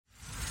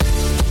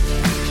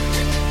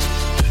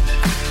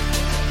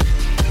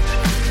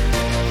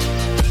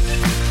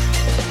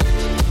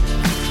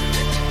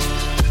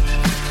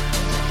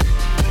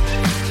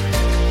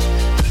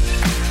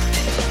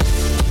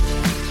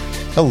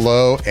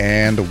Hello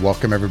and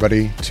welcome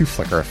everybody to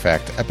Flicker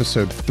Effect,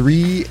 episode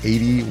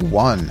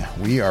 381.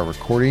 We are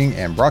recording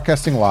and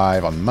broadcasting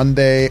live on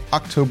Monday,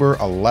 October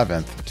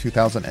 11th,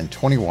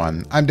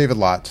 2021. I'm David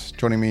Lott.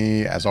 Joining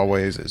me, as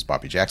always, is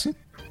Bobby Jackson.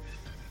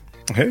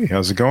 Hey,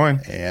 how's it going?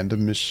 And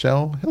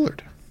Michelle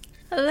Hillard.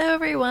 Hello,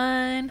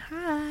 everyone.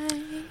 Hi.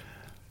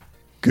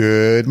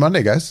 Good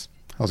Monday, guys.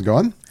 How's it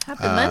going?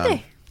 Happy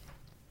Monday.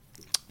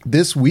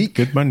 This week,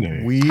 Good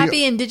Monday.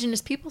 Happy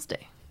Indigenous Peoples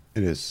Day.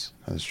 It is.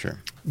 That is true.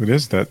 It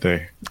is that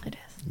day. It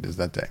is. It is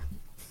that day.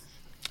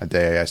 A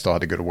day I still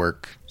had to go to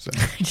work, so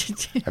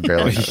I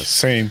barely noticed.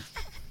 Same.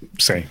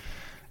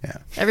 Yeah.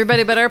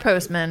 Everybody but our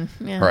postmen.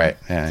 Yeah. Right.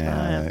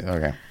 Yeah.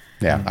 Okay.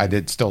 Yeah, I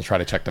did still try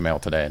to check the mail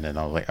today, and then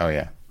I was like, oh,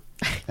 yeah.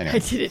 Anyway. I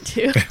did it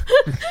too.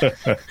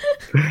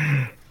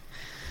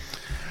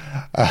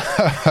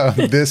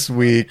 This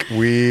week,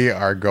 we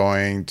are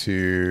going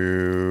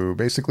to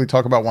basically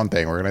talk about one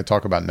thing. We're going to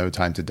talk about No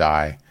Time to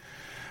Die.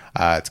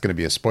 It's going to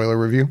be a spoiler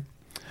review.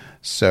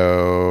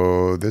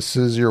 So this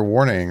is your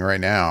warning right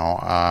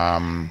now.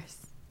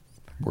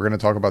 We're going to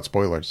talk about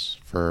spoilers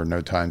for No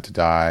Time to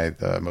Die,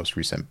 the most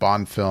recent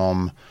Bond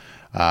film.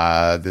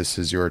 This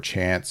is your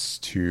chance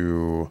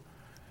to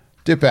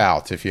dip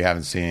out if you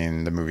haven't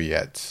seen the movie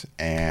yet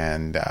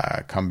and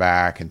come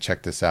back and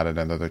check this out at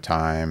another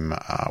time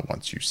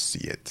once you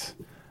see it.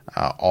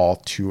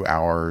 All 2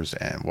 hours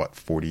and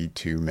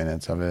 42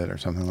 minutes of it or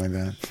something like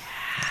that.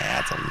 Yeah,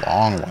 it's a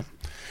long one.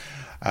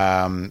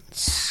 I'm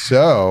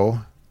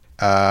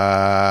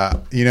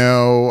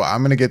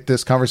going to get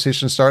this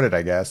conversation started,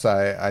 I guess.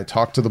 I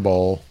talked to the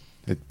bowl.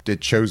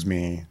 It chose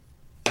me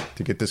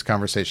to get this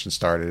conversation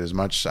started as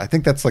much. I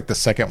think that's like the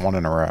second one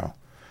in a row.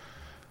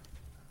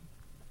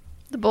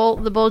 The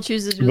bowl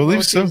chooses. I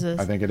believe so. Chooses.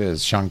 I think it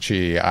is.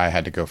 Shang-Chi, I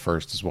had to go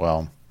first as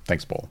well.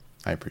 Thanks, bowl.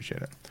 I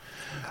appreciate it.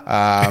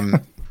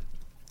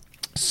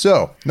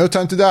 So, No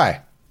Time to Die.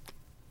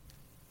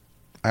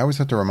 I always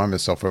have to remind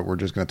myself that we're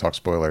just going to talk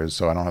spoilers,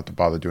 so I don't have to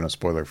bother doing a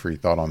spoiler-free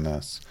thought on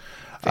this.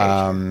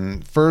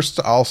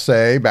 First, I'll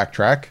say,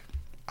 backtrack.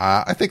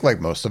 I think like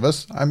most of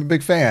us, I'm a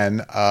big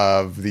fan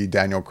of the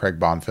Daniel Craig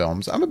Bond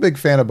films. I'm a big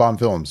fan of Bond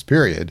films,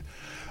 period.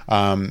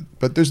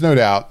 But there's no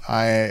doubt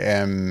I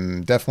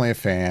am definitely a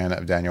fan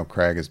of Daniel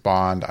Craig as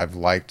Bond. I've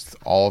liked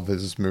all of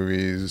his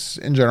movies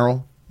in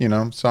general. You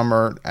know, some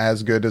are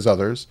as good as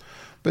others.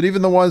 But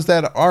even the ones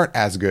that aren't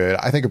as good,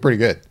 I think are pretty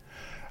good.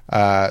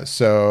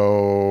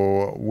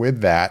 So with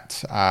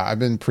that, I've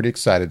been pretty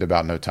excited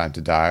about No Time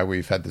to Die.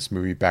 We've had this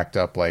movie backed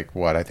up I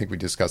think we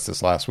discussed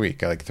this last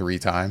week, like 3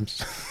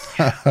 times.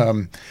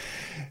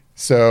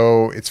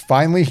 So it's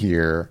finally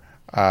here.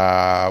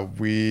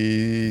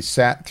 We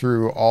sat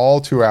through all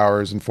 2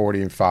 hours and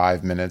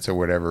 45 minutes or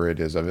whatever it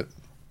is of it.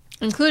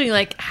 Including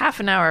like half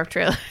an hour of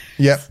trailer.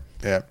 Yep.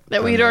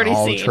 That we'd already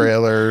all seen. The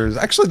trailers.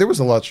 Actually, there's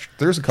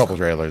a couple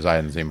trailers I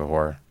hadn't seen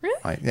before.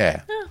 Really?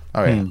 Yeah.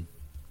 Oh, yeah.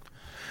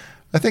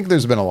 I think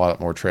there's been a lot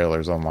more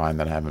trailers online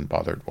that I haven't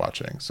bothered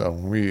watching. So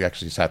we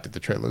actually sat through the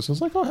trailers. I was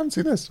like, oh, I haven't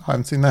seen this. I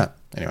haven't seen that.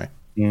 Anyway.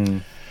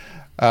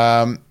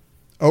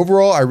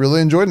 Overall, I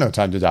really enjoyed No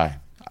Time to Die.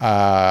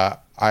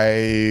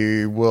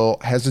 I will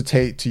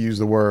hesitate to use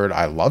the word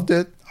I loved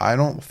it. I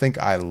don't think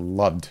I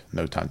loved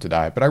No Time to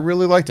Die, but I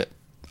really liked it.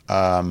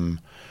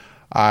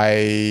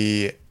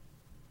 I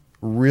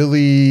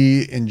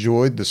really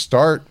enjoyed the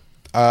start.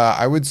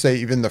 I would say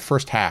even the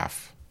first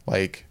half,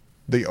 like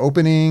the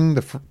opening,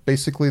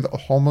 basically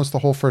almost the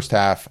whole first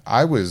half,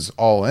 I was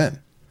all in.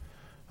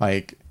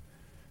 Like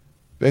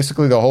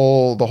basically the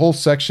whole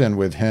section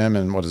with him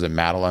and what is it,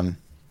 Madeline,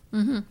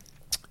 and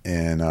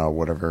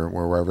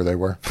wherever they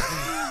were.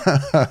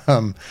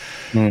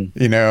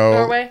 You know,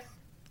 Norway.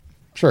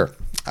 Sure.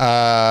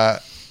 I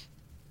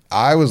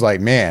was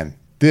like, man,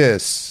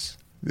 this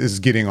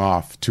is getting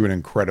off to an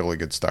incredibly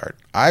good start.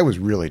 I was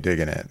really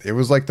digging it. It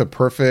was like the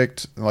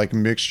perfect like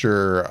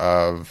mixture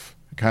of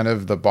kind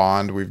of the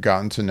Bond we've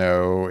gotten to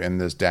know in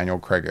this Daniel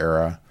Craig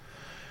era,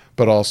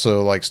 but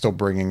also like still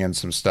bringing in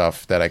some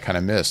stuff that I kind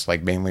of missed,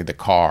 like mainly the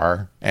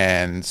car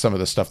and some of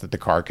the stuff that the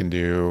car can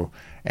do,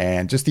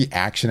 and just the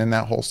action in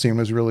that whole scene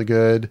was really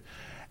good.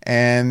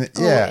 And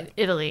yeah,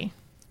 Italy.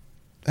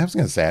 I was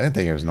gonna say I didn't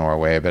think it was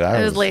Norway, but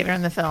It was later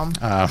in the film.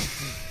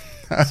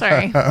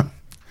 Sorry.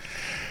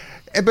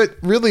 But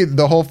really,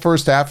 the whole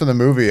first half of the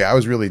movie, I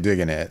was really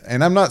digging it.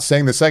 And I'm not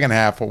saying the second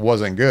half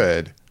wasn't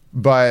good,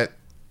 but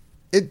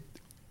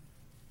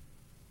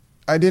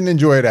I didn't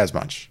enjoy it as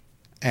much.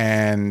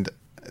 And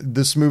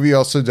this movie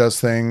also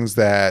does things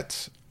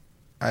that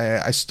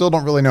I still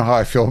don't really know how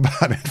I feel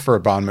about it for a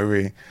Bond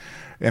movie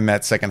in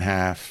that second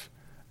half.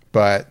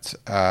 But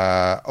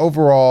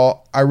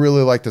overall, I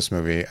really like this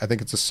movie. I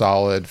think it's a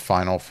solid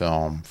final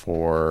film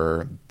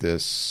for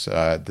this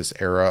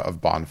era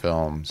of Bond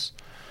films.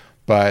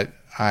 But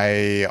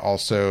I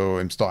also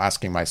am still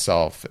asking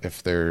myself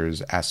if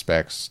there's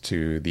aspects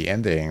to the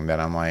ending that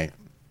I'm like,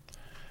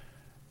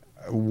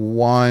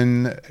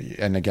 one,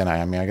 and again,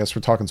 I guess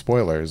we're talking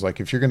spoilers.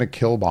 Like, if you're going to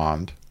kill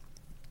Bond,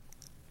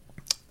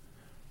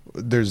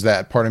 there's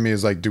that part of me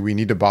is like, do we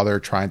need to bother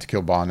trying to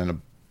kill Bond in a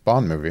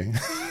Bond movie?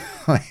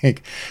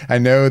 Like, I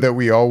know that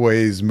we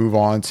always move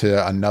on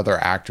to another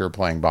actor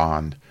playing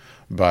Bond,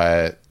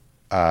 but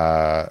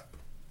I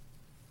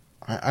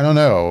don't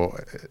know.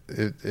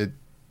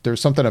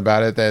 There's something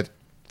about it that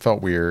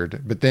felt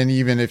weird. But then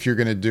even if you're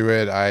going to do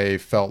it, I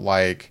felt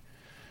like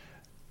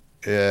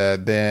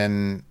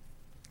then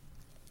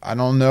I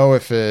don't know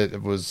if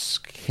it was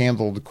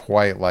handled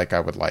quite like I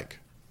would like.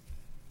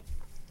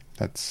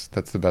 That's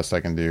the best I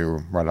can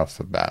do right off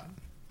the bat.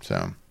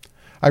 So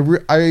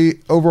I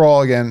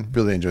overall, again,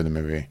 really enjoyed the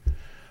movie,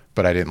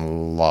 but I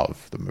didn't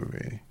love the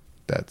movie.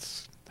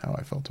 That's how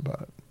I felt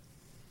about it.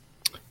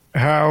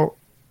 How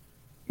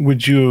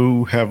would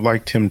you have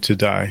liked him to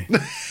die?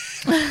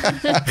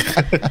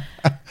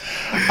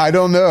 I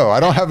don't know. I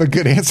don't have a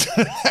good answer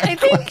to that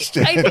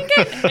question. I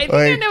think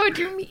I know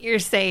what you're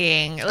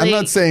saying. Like, I'm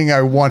not saying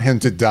I want him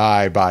to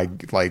die by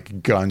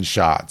like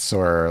gunshots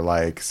or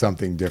like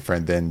something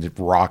different than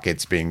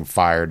rockets being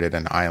fired at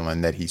an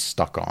island that he's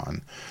stuck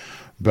on.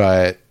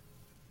 But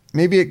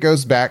maybe it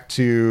goes back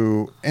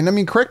to, and I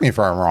mean, correct me if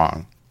I'm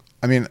wrong.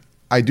 I mean,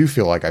 I do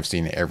feel like I've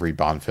seen every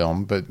Bond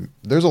film, but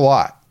there's a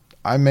lot.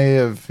 I may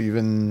have,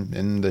 even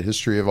in the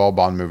history of all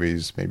Bond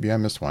movies, maybe I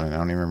missed one and I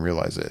don't even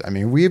realize it. I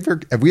mean,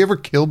 have we ever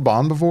killed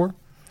Bond before?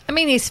 I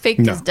mean, he's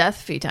faked his death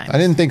a few times. I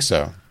didn't think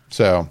so.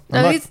 So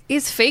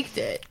he's faked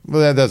it.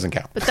 Well, that doesn't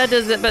count. But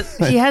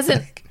he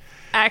hasn't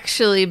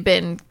actually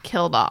been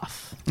killed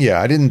off. Yeah,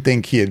 I didn't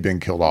think he had been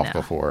killed off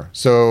before.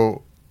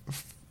 So,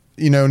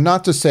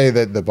 not to say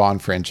that the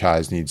Bond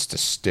franchise needs to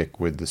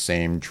stick with the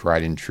same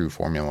tried and true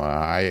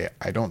formula.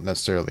 I don't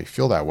necessarily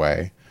feel that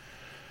way.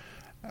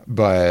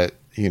 But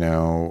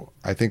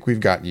I think we've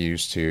gotten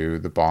used to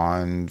the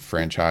Bond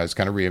franchise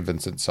kind of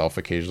reinvents itself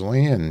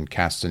occasionally and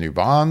casts a new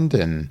Bond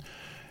and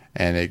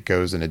it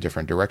goes in a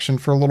different direction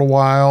for a little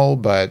while.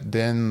 But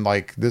then,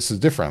 like, this is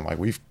different. Like,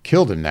 we've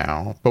killed him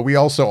now, but we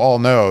also all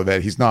know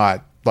that he's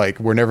not, like,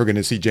 we're never going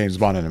to see James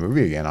Bond in a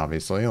movie again,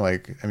 obviously.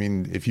 Like, I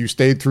mean, if you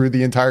stayed through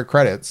the entire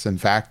credits, in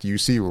fact, you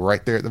see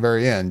right there at the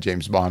very end,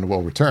 James Bond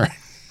will return.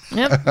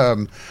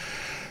 Yep.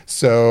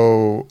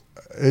 So,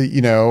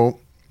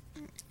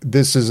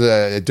 this is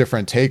a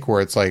different take where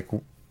it's like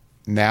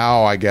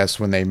now, I guess,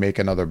 when they make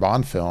another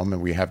Bond film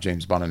and we have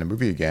James Bond in a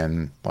movie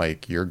again,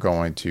 like, you're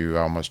going to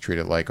almost treat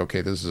it like,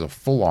 okay, this is a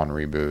full-on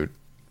reboot,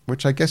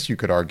 which I guess you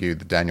could argue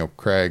that Daniel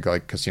Craig,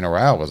 like Casino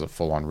Royale, was a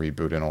full-on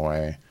reboot in a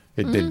way.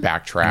 It did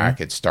backtrack.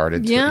 Yeah. It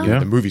started.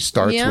 The movie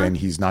starts when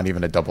he's not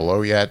even a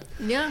 00 yet.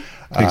 Yeah.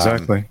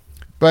 Exactly.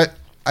 But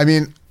I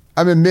mean,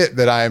 I admit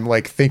that I'm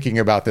like thinking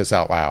about this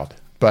out loud,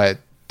 but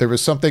there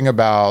was something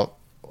about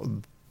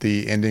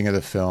the ending of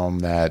the film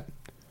that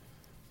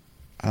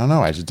I don't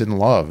know, I just didn't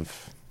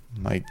love.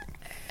 Like,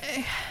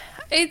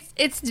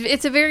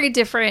 it's a very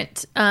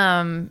different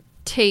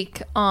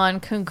take on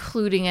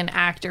concluding an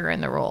actor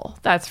in the role.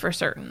 That's for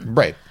certain.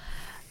 Right.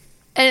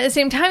 And at the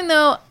same time,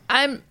 though,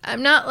 I'm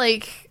not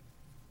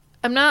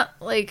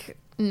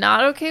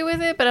not okay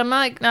with it, but I'm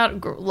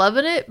not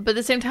loving it. But at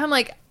the same time,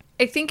 like,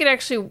 I think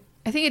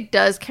it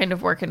does kind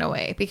of work in a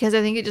way, because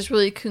I think it just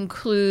really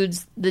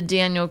concludes the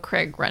Daniel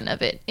Craig run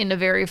of it in a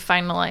very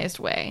finalized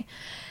way.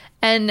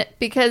 And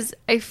because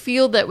I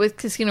feel that with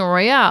Casino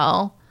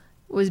Royale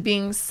was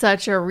being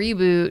such a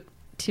reboot,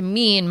 to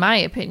me, in my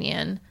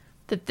opinion,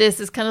 that this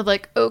is kind of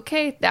like,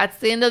 okay, that's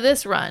the end of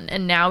this run.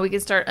 And now we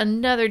can start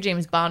another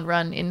James Bond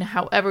run in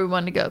however we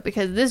want to go.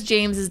 Because this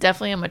James is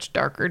definitely a much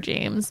darker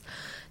James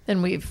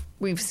than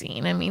we've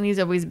seen. I mean, he's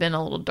always been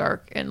a little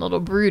dark and a little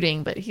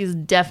brooding, but he's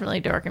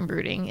definitely dark and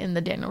brooding in the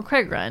Daniel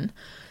Craig run.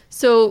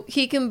 So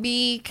he can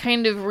be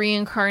kind of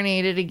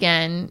reincarnated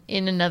again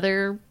in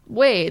another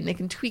way, and they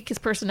can tweak his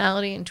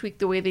personality and tweak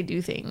the way they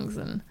do things.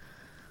 And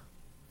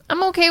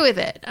I'm okay with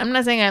it. I'm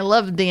not saying I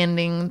loved the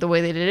ending the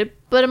way they did it,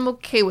 but I'm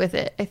okay with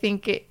it. I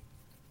think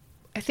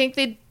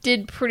they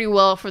did pretty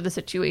well for the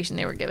situation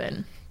they were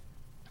given.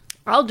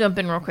 I'll jump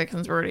in real quick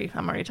since I'm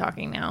already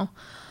talking now.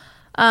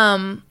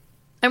 I'm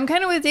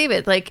kind of with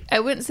David. Like, I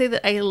wouldn't say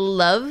that I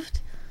loved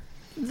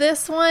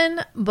this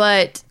one,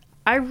 but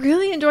I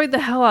really enjoyed the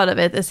hell out of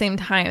it at the same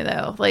time,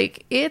 though.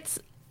 Like, it's,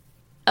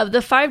 of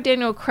the 5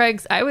 Daniel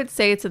Craigs, I would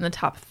say it's in the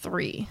top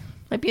 3.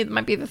 It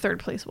might be the third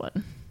place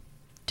one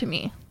to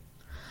me.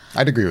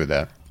 I'd agree with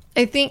that.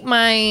 I think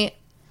my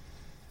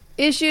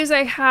issues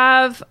I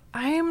have,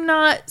 I am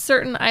not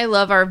certain I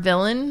love our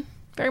villain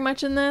very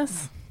much in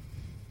this.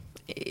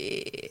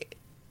 I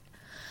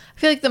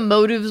feel like the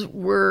motives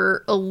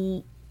were a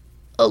little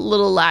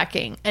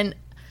lacking. And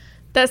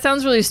that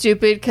sounds really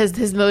stupid, because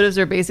his motives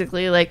are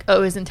basically like,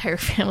 oh, his entire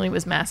family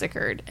was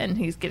massacred and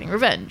he's getting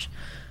revenge.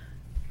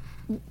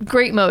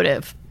 Great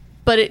motive.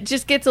 But it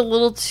just gets a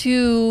little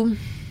too,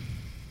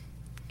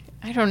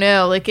 I don't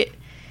know, like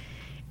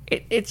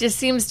it just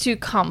seems too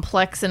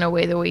complex in a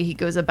way, the way he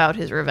goes about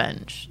his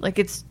revenge. Like,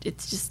 it's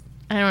just,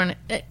 I don't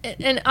know.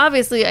 And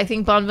obviously, I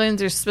think Bond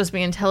villains are supposed to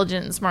be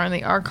intelligent and smart, and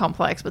they are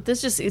complex, but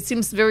this just, it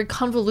seems very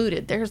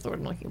convoluted. There's the word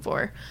I'm looking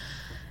for.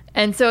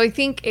 And so I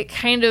think it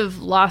kind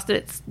of lost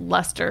its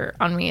luster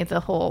on me,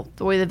 the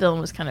way the villain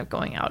was kind of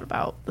going out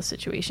about the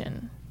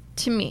situation,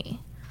 to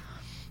me.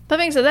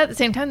 Having said that, at the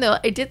same time, though,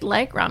 I did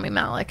like Rami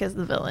Malek as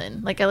the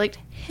villain. Like, I liked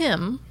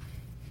him.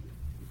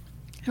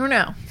 I don't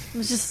know. It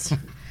was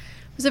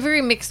a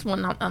very mixed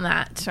one on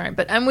that. Sorry,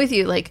 but I'm with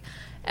you. Like,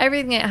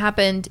 everything that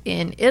happened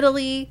in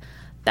Italy,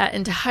 that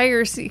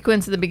entire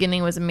sequence at the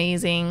beginning was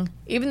amazing.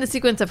 Even the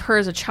sequence of her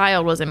as a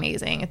child was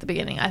amazing at the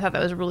beginning. I thought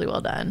that was really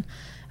well done.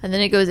 And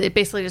then it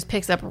basically just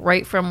picks up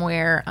right from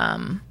where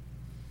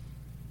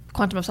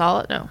Quantum of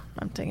Solace. No,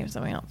 I'm thinking of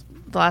something else.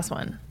 The last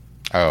one.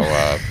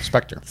 Oh,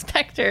 Spectre.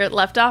 Spectre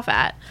left off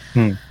at.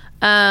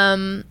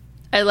 I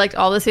liked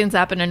all the scenes that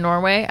happened in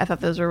Norway. I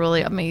thought those were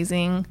really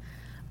amazing.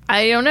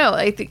 I don't know.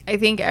 I think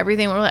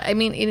everything. I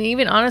mean, and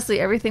even honestly,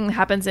 everything that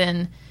happens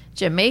in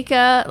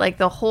Jamaica, like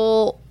the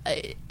whole.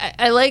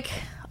 I like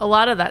a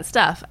lot of that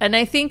stuff, and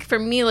I think for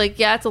me, like,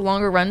 yeah, it's a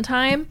longer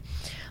runtime,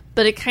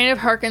 but it kind of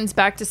harkens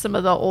back to some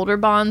of the older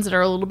Bonds that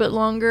are a little bit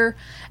longer,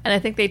 and I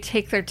think they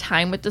take their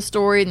time with the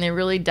story and they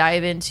really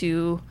dive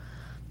into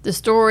the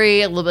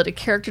story, a little bit of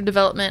character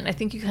development. I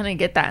think you kind of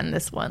get that in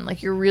this one.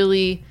 Like, you're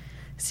really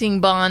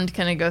seeing Bond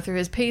kind of go through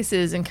his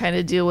paces and kind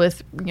of deal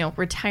with,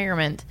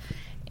 retirement.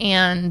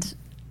 And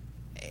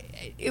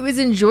it was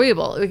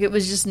enjoyable. Like, it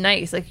was just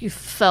nice. Like, you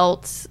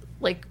felt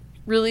like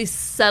really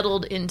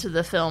settled into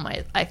the film,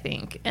 I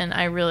think. And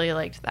I really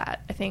liked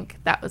that. I think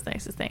that was the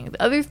nicest thing.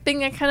 The other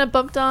thing I kind of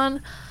bumped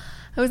on,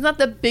 I was not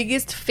the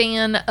biggest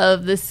fan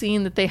of the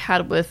scene that they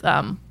had with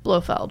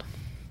Blofeld.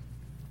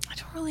 I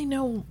don't really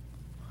know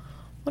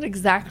what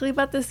exactly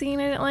about the scene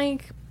I didn't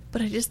like,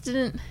 but it just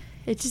didn't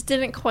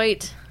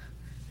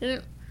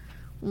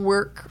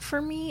work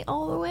for me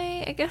all the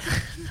way, I guess.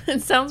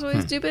 It sounds really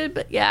stupid,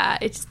 but yeah,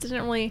 it just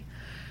didn't really,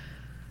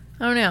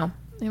 I don't know.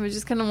 It was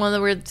just kind of one of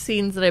the weird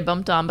scenes that I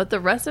bumped on, but the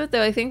rest of it,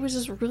 though, I think was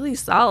just really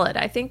solid.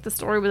 I think the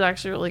story was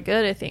actually really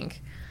good. I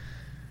think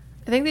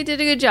they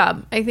did a good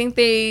job. I think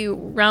they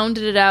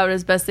rounded it out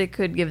as best they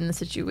could given the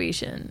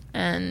situation.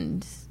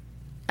 And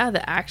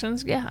the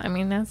actions, I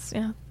mean,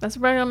 that's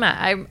where I'm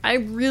at. I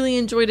really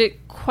enjoyed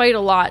it quite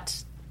a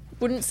lot.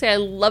 Wouldn't say I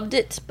loved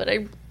it, but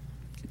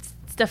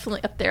it's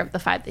definitely up there of the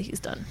 5 that he's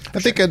done. I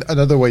think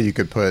another way you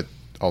could put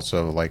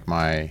also, like,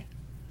 my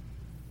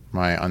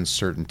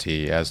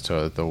uncertainty as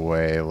to the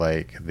way,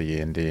 like,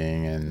 the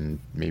ending and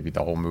maybe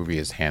the whole movie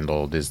is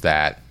handled is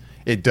that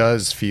it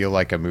does feel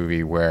like a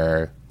movie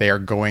where they are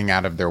going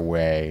out of their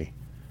way.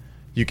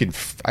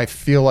 I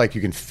feel like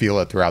you can feel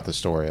it throughout the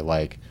story.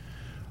 Like,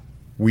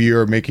 we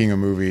are making a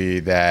movie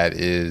that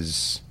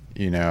is,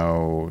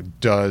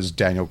 does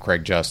Daniel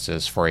Craig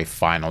justice for a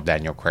final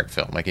Daniel Craig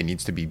film. Like, it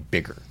needs to be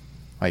bigger.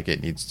 Like,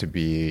 it needs to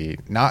be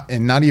not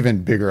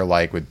even bigger,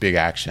 like with big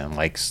action.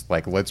 Like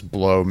let's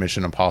blow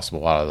Mission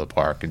Impossible out of the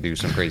park and do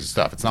some crazy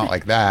stuff. It's not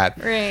like that.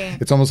 Right.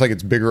 It's almost like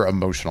it's bigger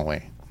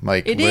emotionally.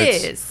 Like, it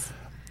is.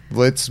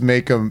 Let's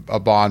make a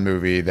Bond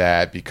movie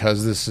that,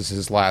 because this is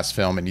his last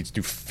film, it needs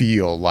to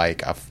feel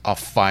like a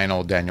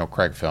final Daniel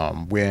Craig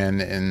film.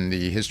 When in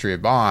the history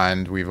of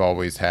Bond, we've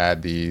always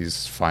had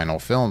these final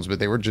films, but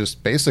they were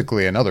just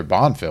basically another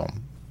Bond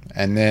film.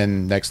 And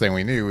then next thing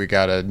we knew, we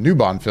got a new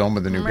Bond film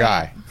with a new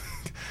guy.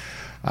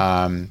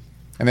 And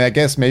I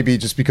guess maybe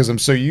just because I'm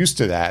so used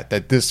to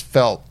that this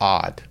felt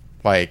odd.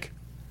 Like,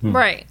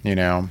 right.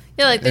 Yeah,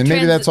 like and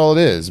maybe that's all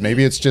it is.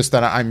 Maybe it's just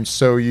that I'm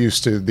so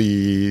used to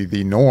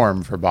the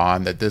norm for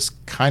Bond that this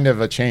kind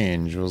of a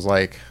change was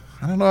like,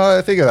 I don't know how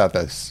I think about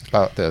this.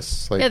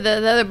 Like, yeah, the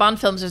other Bond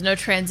films, there's no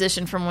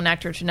transition from one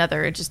actor to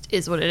another. It just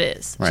is what it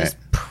is. Right.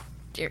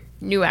 Just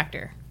new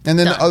actor. And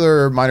then the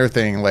other minor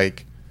thing,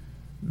 like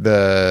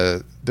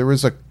there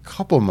was a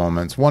couple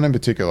moments, one in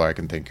particular I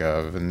can think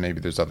of, and maybe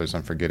there's others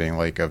I'm forgetting,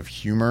 like of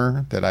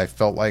humor that I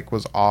felt like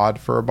was odd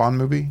for a Bond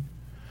movie.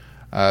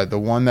 The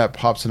one that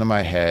pops into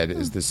my head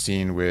is the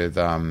scene with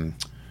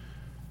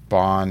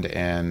Bond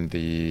and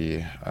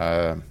the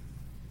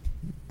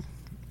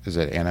is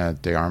it Ana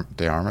de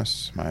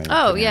Armas? Ana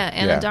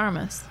de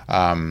Armas.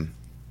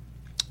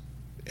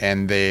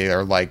 And they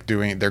are like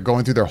they're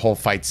going through their whole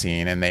fight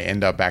scene, and they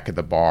end up back at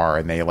the bar,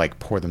 and they like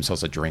pour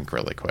themselves a drink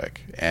really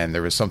quick. And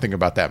there was something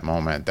about that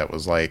moment that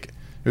was like,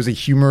 it was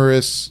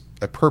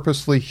a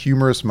purposely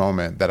humorous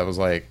moment that I was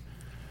like,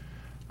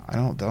 I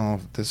don't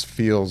know, this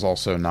feels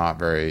also not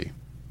very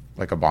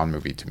like a Bond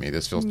movie to me.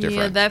 This feels different.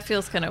 Yeah, that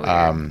feels kind of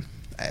weird.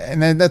 And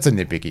then that's a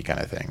nitpicky kind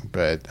of thing,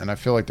 and I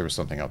feel like there was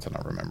something else I'm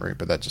not remembering,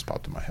 but that just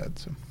popped in my head.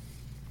 So,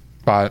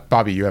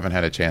 Bobby, you haven't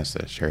had a chance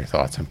to share your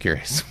thoughts. I'm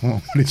curious.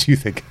 What did you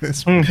think of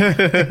this one?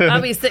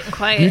 Bobby's sitting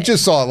quiet. You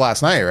just saw it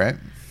last night, right?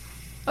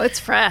 Oh, it's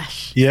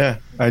fresh. Yeah,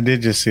 I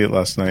did just see it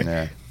last night.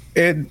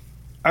 Yeah.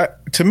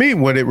 To me,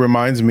 what it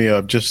reminds me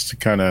of, just to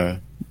kind of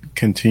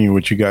continue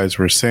what you guys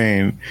were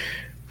saying,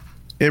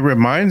 it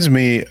reminds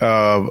me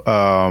of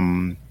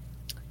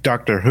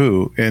Doctor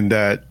Who, in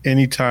that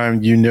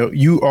anytime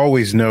you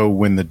always know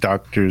when the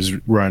Doctor's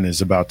run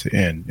is about to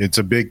end. It's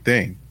a big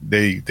thing.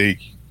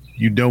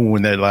 You know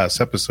when that last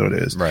episode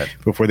is, right,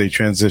 before they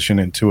transition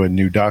into a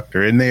new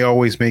Doctor, and they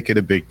always make it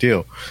a big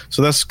deal.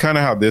 So that's kind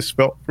of how this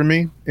felt for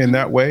me in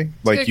that way.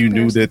 Like, you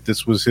knew that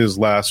this was his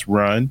last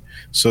run,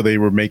 so they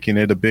were making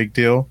it a big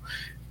deal.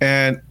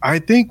 And I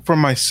think for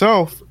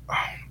myself,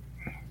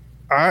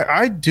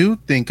 I do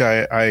think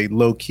I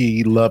low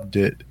key loved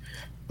it,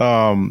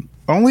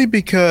 only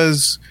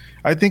because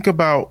I think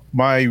about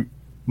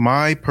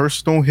my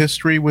personal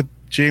history with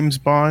James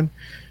Bond,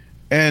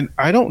 and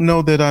I don't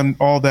know that I'm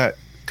all that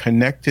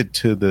connected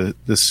to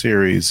the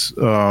series.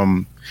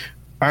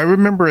 I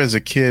remember as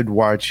a kid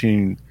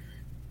watching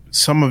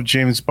some of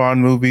James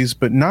Bond movies,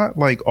 but not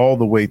like all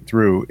the way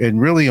through,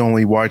 and really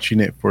only watching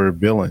it for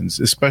villains,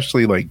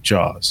 especially like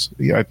Jaws.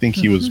 Yeah, I think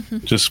he was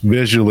just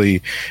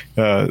visually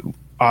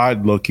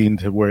odd looking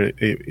to where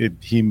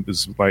he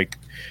was like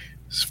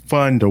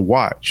fun to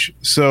watch.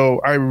 So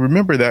I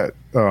remember that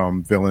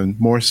villain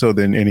more so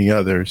than any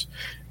others.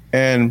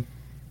 And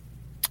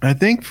I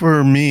think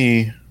for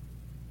me,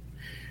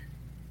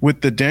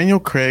 with the Daniel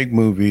Craig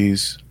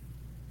movies,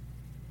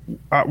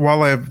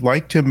 while I've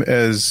liked him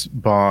as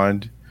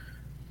Bond,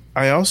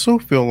 I also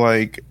feel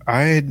like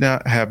I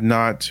have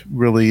not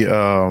really.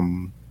 I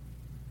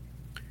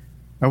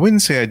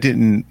wouldn't say I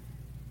didn't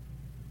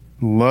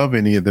love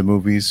any of the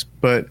movies,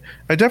 but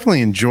I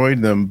definitely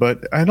enjoyed them.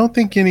 But I don't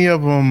think any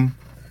of them.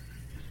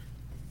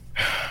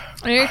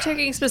 Are you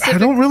talking specific? I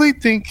don't really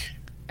think.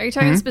 Are you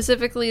talking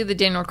specifically the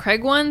Daniel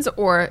Craig ones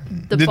or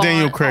the Bond,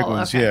 Daniel Craig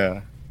ones?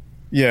 Okay.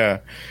 Yeah.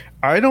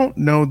 I don't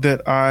know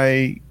that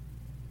I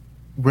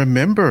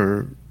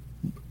remember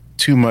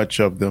too much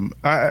of them.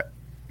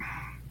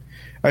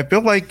 I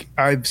feel like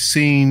I've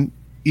seen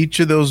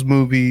each of those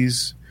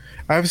movies.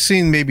 I've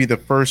seen maybe the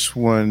first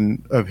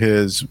one of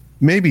his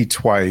maybe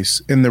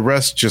twice, and the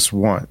rest just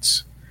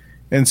once.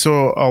 And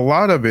so a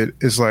lot of it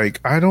is like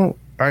I don't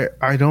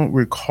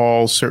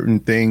recall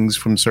certain things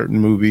from certain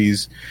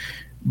movies,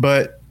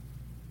 but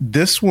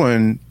this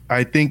one,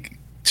 I think,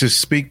 to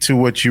speak to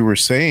what you were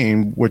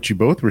saying, what you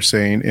both were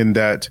saying, in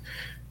that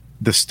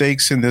the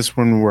stakes in this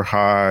one were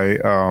high.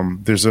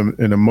 There's an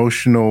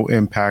emotional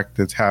impact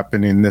that's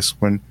happening in this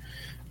one.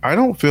 I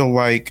don't feel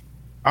like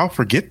I'll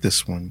forget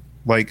this one.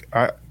 Like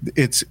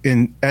it's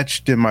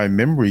etched in my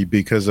memory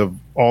because of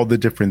all the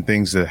different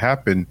things that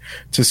happen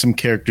to some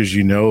characters,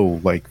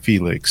 like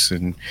Felix,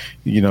 and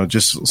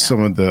just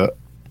some of the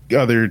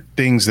other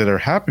things that are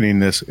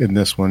happening in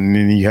this one. And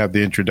then you have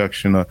the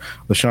introduction of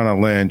Lashana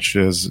Lynch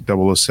as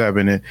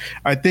 007. And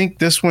I think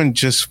this one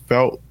just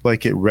felt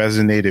like it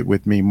resonated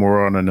with me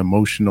more on an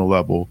emotional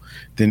level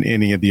than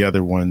any of the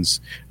other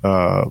ones.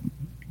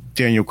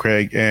 Daniel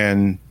Craig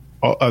and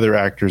other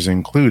actors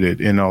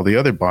included in all the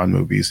other Bond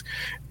movies.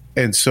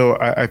 And so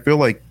I feel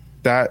like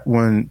that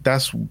one,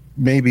 that's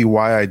maybe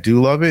why I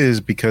do love it, is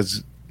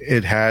because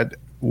it had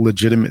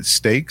legitimate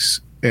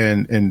stakes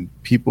and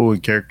people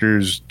and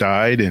characters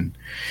died, and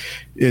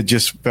it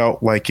just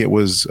felt like it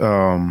was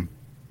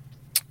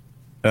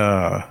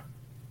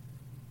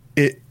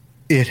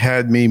it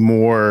had me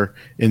more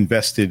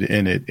invested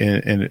in it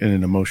in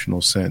an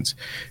emotional sense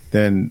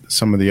than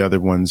some of the other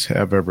ones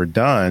have ever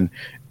done.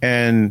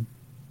 And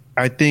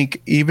I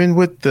think even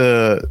with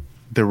the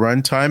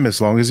runtime, as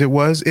long as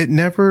it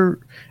never,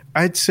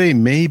 I'd say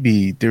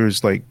maybe there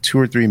was like 2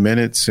 or 3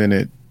 minutes in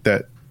it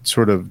that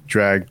sort of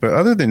dragged. But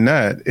other than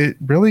that, it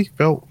really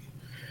felt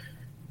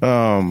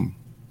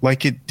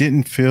like it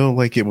didn't feel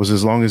like it was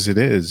as long as it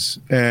is.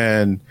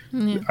 And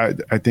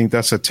I think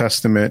that's a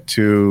testament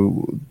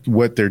to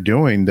what they're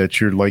doing,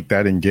 that you're like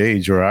that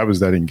engaged, or I was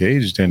that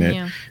engaged in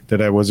it,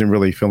 that I wasn't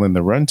really feeling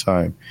the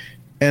runtime.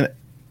 And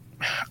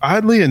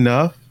oddly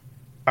enough,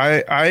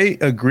 I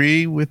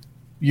agree with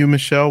you,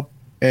 Michelle,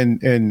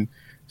 and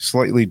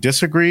slightly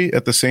disagree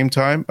at the same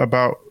time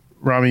about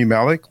Rami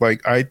Malek.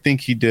 Like, I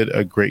think he did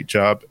a great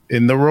job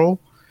in the role,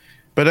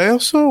 but I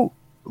also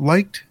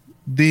liked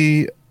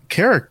the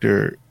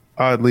character.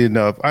 Oddly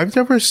enough, I've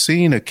never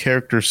seen a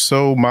character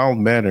so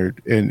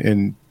mild-mannered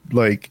in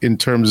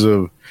terms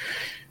of,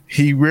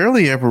 he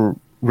rarely ever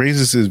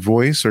raises his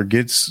voice or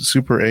gets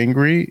super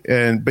angry,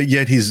 but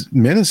yet he's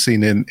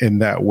menacing in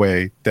that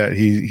way that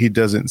he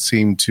doesn't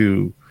seem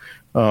to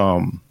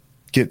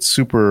get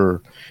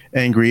super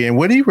angry. And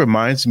what he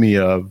reminds me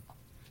of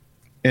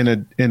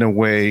in a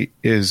way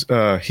is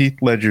Heath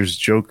Ledger's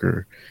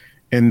Joker,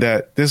 in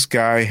that this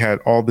guy had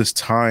all this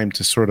time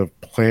to sort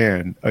of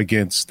plan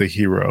against the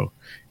hero.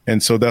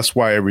 And so that's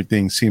why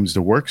everything seems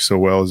to work so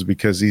well, is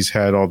because he's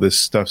had all this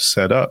stuff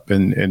set up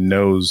and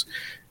knows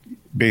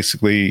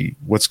basically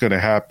what's going to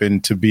happen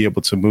to be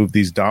able to move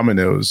these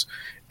dominoes.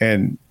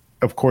 And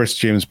of course,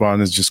 James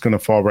Bond is just going to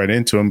fall right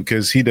into him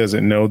because he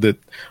doesn't know that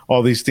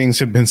all these things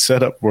have been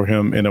set up for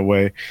him in a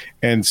way.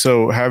 And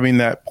so having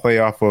that play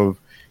off of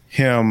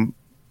him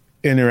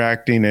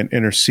interacting and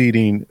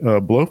interceding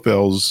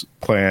Blofeld's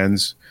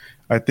plans,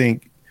 I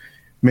think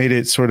made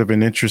it sort of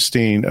an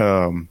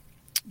interesting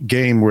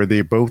game where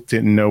they both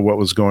didn't know what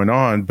was going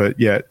on, but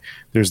yet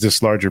there's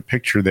this larger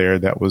picture there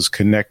that was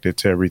connected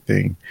to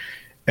everything.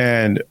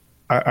 And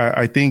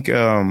I think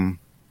all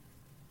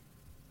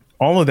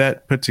of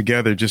that put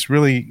together just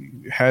really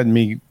had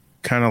me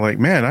kind of like,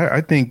 man,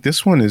 I think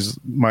this one is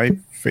my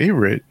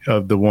favorite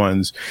of the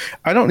ones.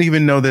 I don't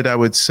even know that I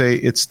would say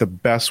it's the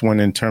best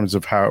one in terms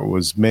of how it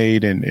was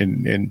made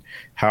and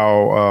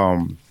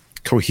how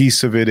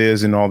cohesive it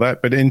is and all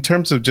that. But in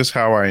terms of just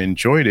how I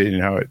enjoyed it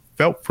and how it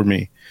felt for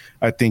me,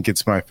 I think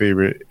it's my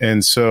favorite.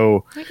 And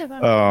so,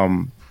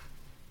 I'm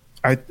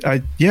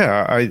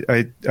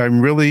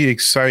really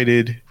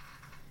excited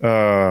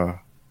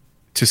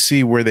to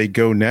see where they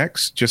go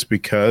next, just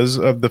because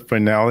of the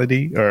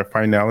finality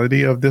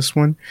of this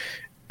one.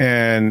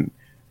 And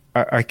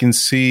I can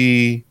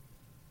see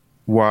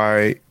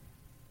why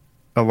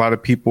a lot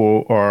of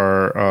people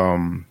are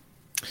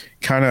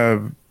kind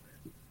of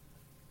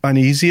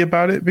uneasy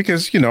about it,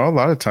 because, a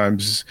lot of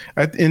times,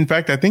 in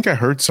fact, I think I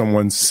heard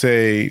someone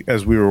say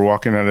as we were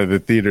walking out of the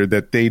theater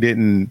that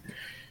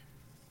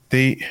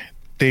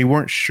they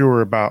weren't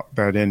sure about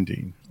that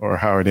ending or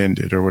how it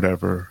ended or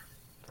whatever.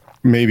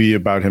 Maybe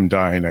about him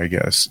dying, I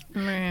guess.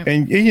 Right.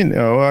 And,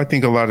 I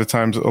think a lot of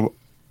times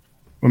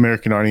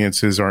American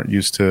audiences aren't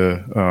used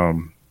to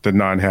the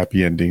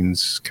non-happy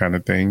endings kind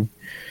of thing.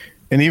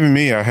 And even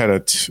me, I had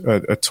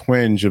a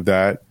twinge of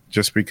that,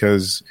 just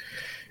because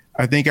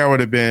I think I would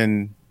have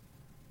been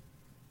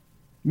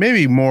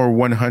maybe more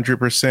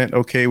 100%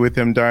 okay with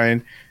him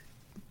dying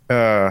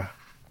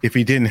if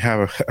he didn't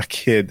have a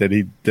kid that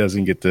he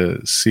doesn't get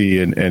to see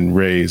and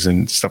raise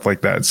and stuff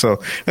like that.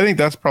 So I think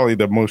that's probably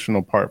the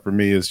emotional part for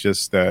me, is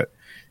just that,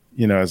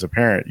 as a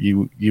parent,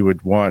 you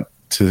would want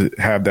to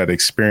have that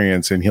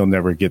experience, and he'll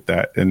never get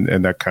that.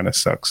 And that kind of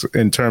sucks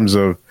in terms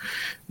of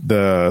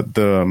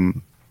the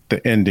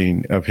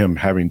ending of him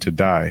having to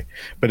die.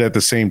 But at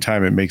the same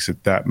time, it makes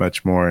it that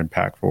much more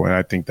impactful. And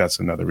I think that's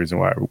another reason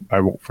why I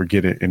won't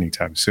forget it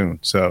anytime soon.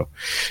 So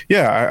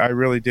yeah, I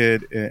really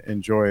did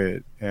enjoy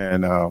it.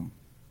 And,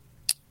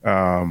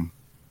 I'm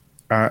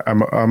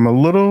a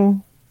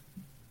little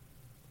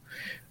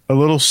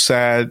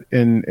sad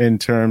in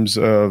terms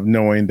of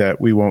knowing that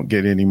we won't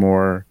get any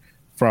more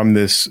from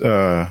this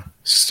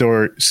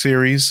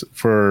series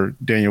for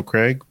Daniel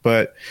Craig,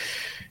 but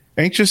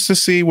anxious to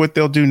see what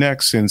they'll do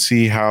next and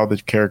see how the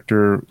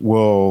character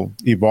will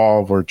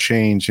evolve or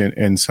change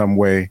in some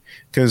way.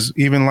 Because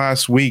even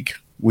last week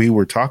we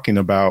were talking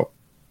about,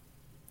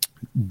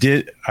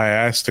 I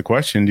asked the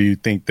question, do you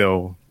think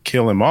they'll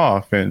kill him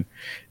off? And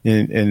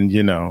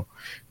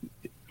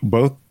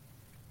both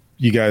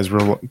you guys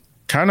were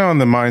kind of on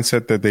the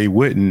mindset that they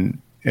wouldn't.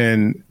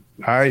 And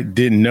I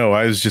didn't know.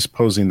 I was just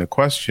posing the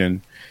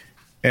question.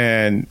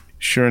 And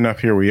sure enough,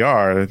 here we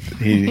are.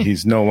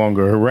 He's no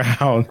longer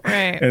around.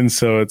 Right. And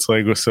so it's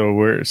like, so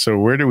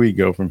where do we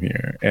go from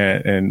here?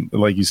 And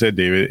like you said,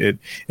 David,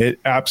 it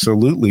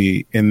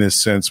absolutely, in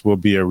this sense, will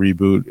be a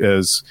reboot,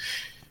 as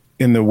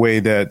in the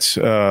way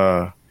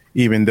that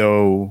even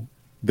though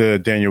the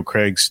Daniel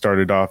Craig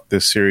started off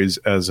this series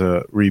as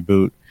a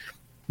reboot,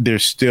 there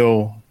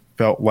still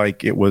felt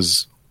like it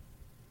was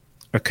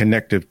a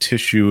connective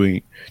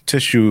tissue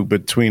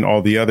between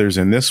all the others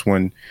in this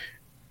one,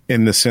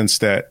 in the sense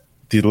that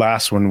the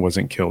last one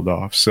wasn't killed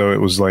off. So it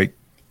was like,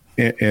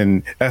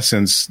 in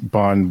essence,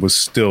 Bond was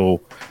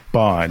still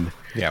Bond.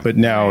 Yeah. But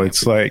now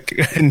it's like,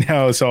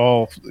 now it's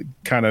all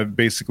kind of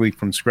basically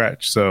from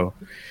scratch. So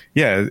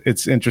yeah,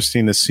 it's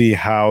interesting to see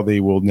how they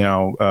will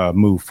now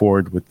move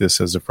forward with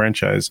this as a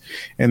franchise.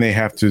 And they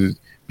have to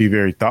be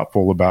very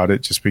thoughtful about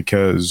it, just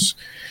because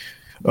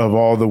of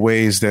all the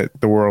ways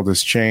that the world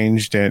has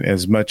changed. And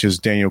as much as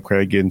Daniel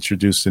Craig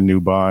introduced a new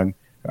Bond,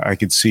 I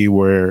could see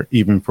where,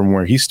 even from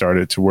where he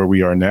started to where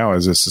we are now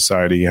as a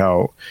society,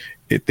 how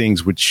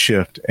things would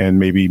shift and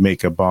maybe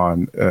make a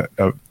Bond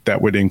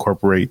that would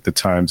incorporate the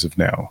times of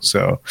now.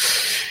 So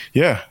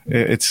yeah,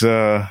 it's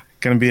going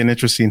to be an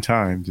interesting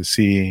time to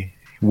see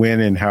when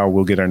and how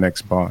we'll get our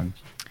next Bond.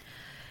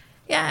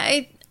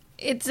 Yeah,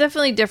 it's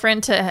definitely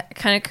different to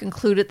kind of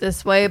conclude it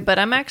this way, but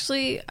I'm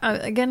actually,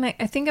 again,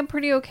 I think I'm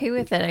pretty okay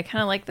with it. I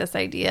kind of like this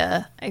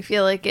idea. I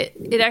feel like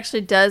it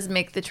actually does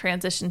make the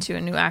transition to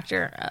a new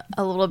actor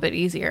a little bit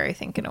easier, I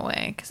think, in a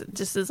way, because it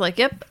just is like,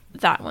 yep,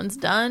 that one's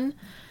done,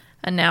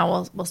 and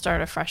now we'll start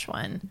a fresh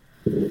one.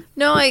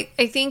 No, I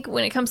think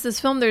when it comes to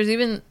this film,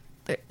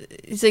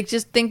 it's like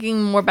just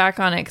thinking more back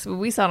on it, because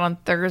we saw it on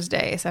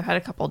Thursday, so I've had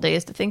a couple of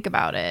days to think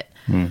about it.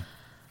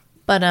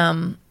 But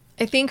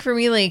I think for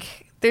me,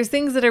 like, there's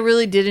things that I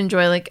really did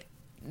enjoy. Like,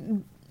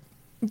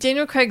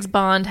 Daniel Craig's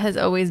Bond has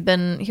always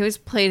been, he always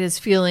played his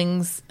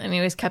feelings, and he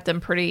always kept them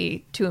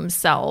pretty to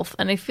himself.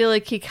 And I feel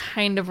like he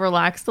kind of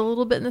relaxed a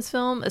little bit in this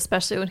film,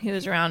 especially when he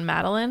was around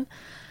Madeline.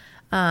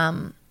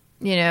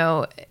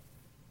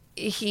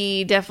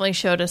 He definitely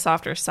showed a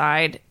softer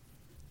side,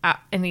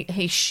 and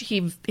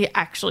he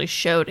actually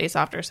showed a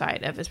softer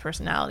side of his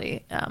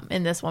personality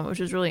in this one,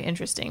 which was really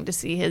interesting to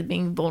see his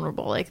being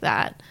vulnerable like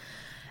that.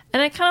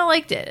 And I kind of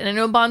liked it. And I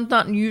know Bond's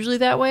not usually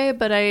that way,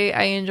 but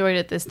I enjoyed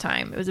it this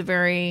time. It was a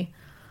very,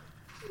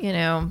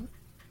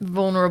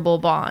 vulnerable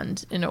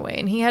Bond in a way.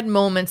 And he had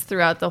moments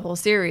throughout the whole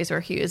series where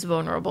he was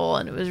vulnerable,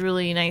 and it was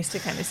really nice to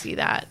kind of see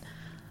that.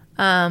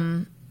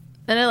 And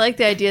I like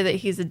the idea that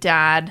he's a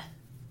dad,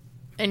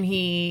 and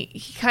he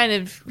kind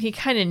of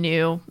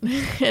knew,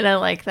 and I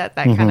like that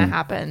kind of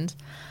happened.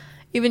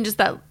 Even just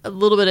that a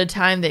little bit of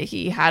time that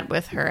he had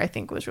with her, I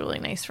think was really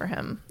nice for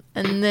him.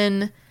 And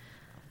then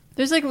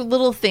there's like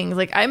little things,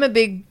 like I'm a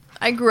big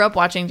I grew up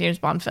watching James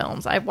Bond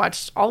films. I've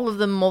watched all of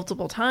them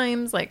multiple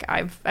times. Like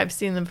I've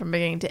seen them from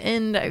beginning to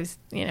end.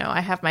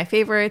 I have my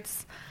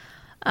favorites.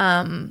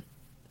 And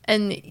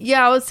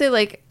yeah, I would say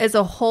like as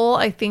a whole,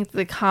 I think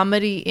the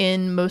comedy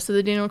in most of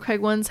the Daniel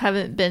Craig ones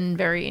haven't been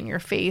very in your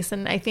face.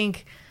 And I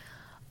think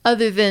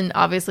other than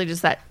obviously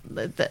just that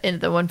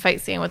the one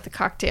fight scene with the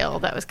cocktail,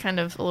 that was kind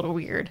of a little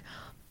weird.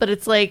 But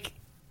it's like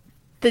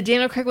the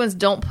Daniel Craig ones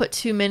don't put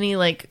too many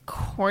like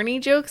corny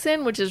jokes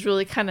in, which is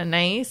really kind of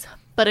nice.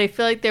 But I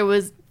feel like there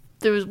was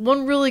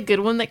one really good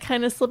one that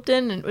kind of slipped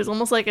in, and it was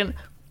almost like an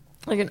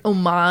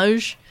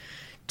homage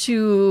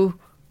to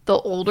the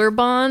older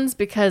Bonds,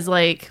 because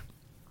like,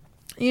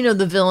 you know,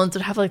 the villains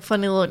would have like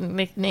funny little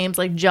nicknames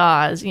like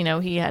Jaws. You know,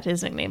 he had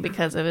his nickname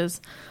because of his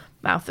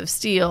mouth of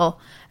steel.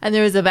 And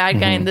there was a bad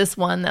guy in this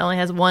one that only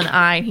has one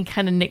eye, and he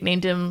kind of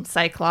nicknamed him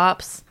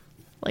Cyclops,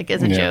 like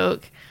as a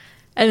joke.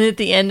 And at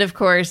the end, of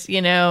course,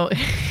 you know,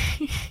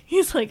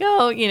 he's like,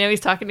 oh, you know, he's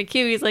talking to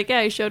Q. He's like, yeah,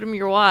 I showed him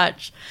your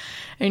watch.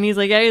 And he's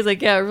like, yeah,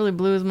 it really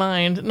blew his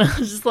mind. And I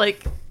was just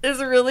like, it's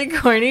really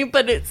corny,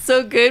 but it's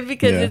so good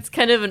because it's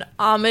kind of an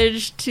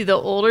homage to the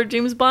older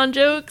James Bond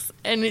jokes.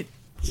 And it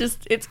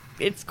just,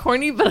 it's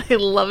corny, but I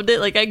loved it.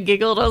 Like I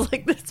giggled. I was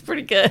like, that's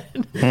pretty good.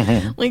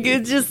 Like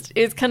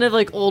it's kind of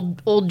like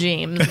old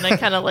James, and I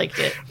kind of liked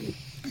it.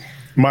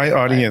 My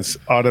audience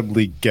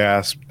audibly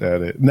gasped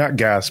at it. Not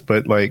gasped,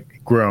 but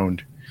like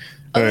groaned.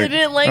 Oh, they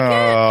didn't like it?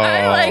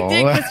 I liked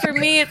it because for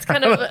me, it's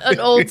kind of an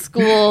old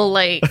school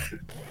like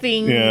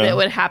thing that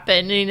would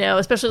happen, you know,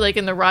 especially like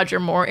in the Roger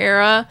Moore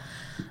era.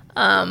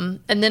 And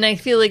then I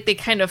feel like they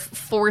kind of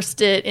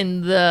forced it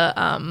in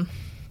the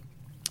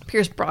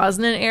Pierce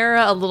Brosnan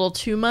era a little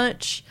too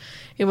much.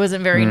 It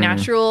wasn't very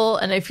natural.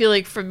 And I feel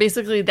like for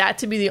basically that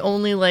to be the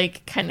only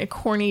like kind of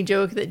corny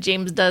joke that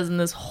James does in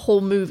this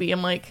whole movie,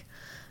 I'm like,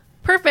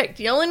 perfect.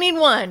 You only need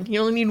one.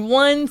 You only need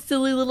one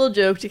silly little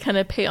joke to kind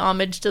of pay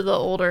homage to the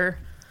older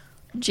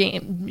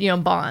James, you know,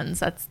 Bonds.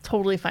 That's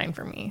totally fine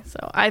for me.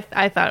 So I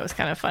thought it was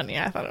kind of funny.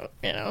 I thought it,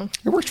 you know,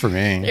 it worked for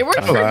me. It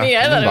worked for me.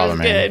 I thought it was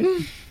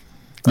good.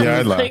 Yeah,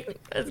 I like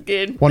that's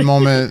good. One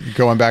moment,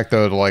 going back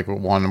though to like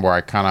one where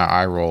I kind of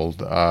eye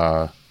rolled.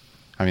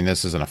 I mean,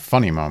 this isn't a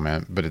funny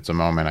moment, but it's a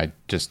moment I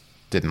just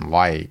didn't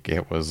like.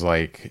 It was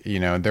like, you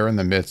know, they're in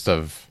the midst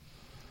of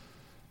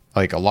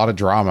like a lot of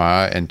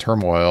drama and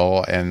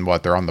turmoil, and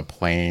they're on the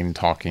plane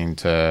talking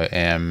to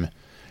M,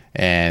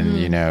 and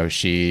you know,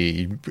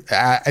 she,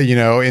 you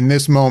know, in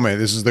this moment,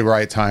 this is the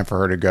right time for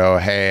her to go,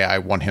 hey, I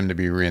want him to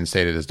be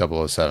reinstated as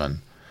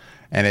 007.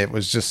 And it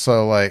was just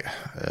so like,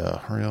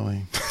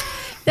 really?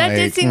 That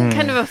did seem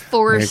kind of a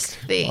forced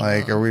thing.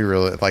 Like, are we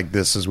really, like,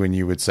 this is when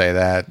you would say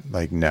that?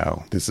 Like,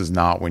 no, this is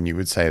not when you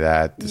would say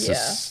that.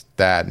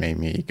 That made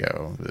me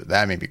go,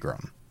 that made me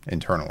groan,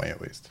 internally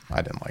at least.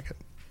 I didn't like it.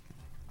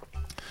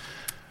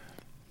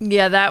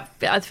 Yeah,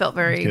 that felt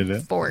very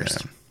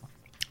forced. Yeah.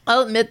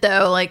 I'll admit,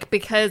 though, like,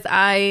 because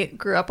I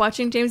grew up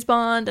watching James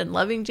Bond and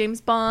loving James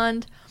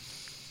Bond,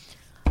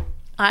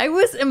 I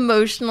was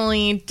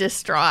emotionally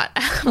distraught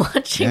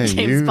watching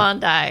James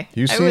Bond die.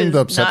 You seemed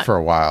upset for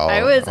a while.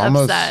 I was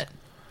upset.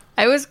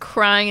 I was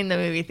crying in the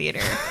movie theater.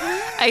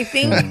 I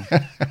think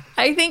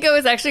I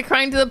was actually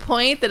crying to the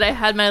point that I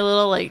had my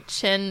little like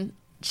chin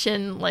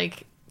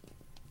like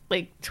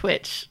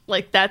twitch.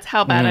 Like that's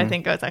how bad I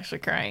think I was actually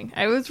crying.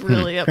 I was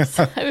really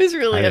upset. I was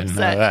really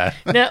upset.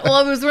 Well,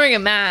 I was wearing a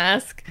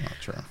mask. Not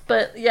true.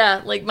 But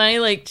yeah, like my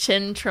like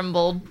chin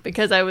trembled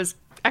because I was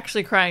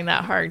actually crying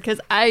that hard because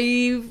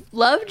I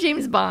love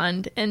James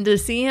Bond, and to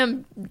see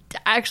him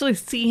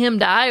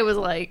die was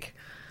like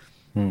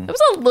it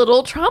was a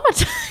little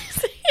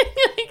traumatizing.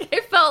 Like,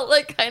 I felt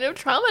like kind of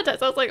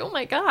traumatized. I was like, oh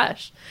my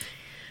gosh.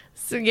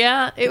 So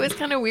yeah, it was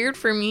kind of weird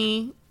for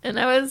me, and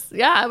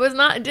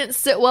it didn't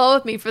sit well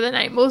with me for the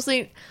night.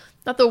 Mostly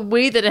not the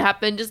way that it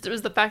happened, just it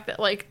was the fact that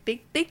like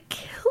they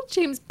killed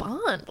James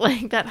Bond.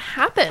 Like that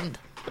happened.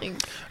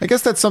 I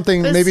guess that's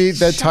something maybe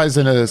that ties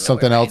into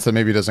something else that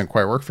maybe doesn't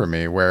quite work for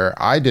me, where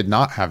I did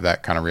not have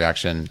that kind of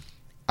reaction,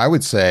 I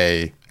would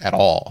say, at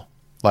all.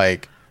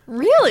 Like,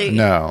 really?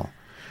 No.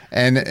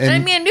 And I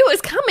mean, I knew it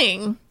was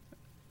coming.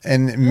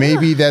 And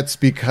maybe that's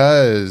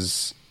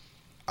because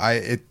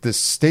the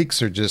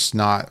stakes are just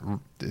not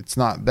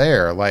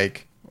there.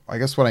 Like, I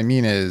guess what I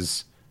mean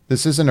is,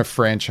 this isn't a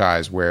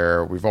franchise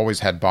where we've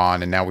always had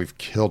Bond and now we've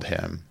killed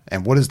him.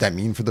 And what does that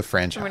mean for the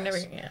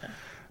franchise?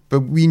 But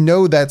we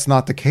know that's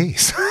not the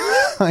case.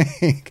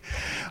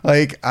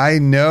 like I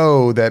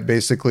know that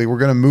basically we're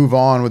going to move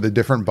on with a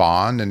different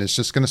Bond, and it's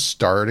just going to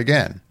start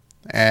again.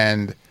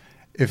 And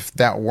if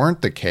that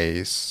weren't the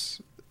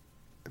case,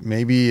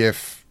 maybe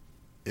if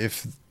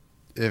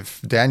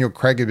Daniel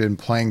Craig had been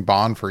playing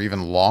Bond for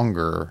even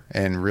longer,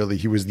 and really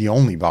he was the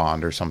only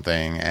Bond or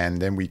something,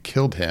 and then we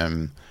killed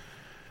him,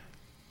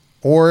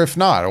 or if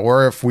not,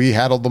 or if we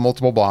had all the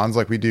multiple Bonds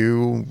like we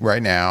do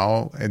right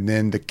now, and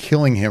then the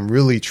killing him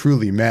really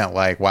truly meant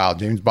like, wow,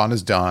 James Bond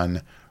is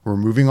done. We're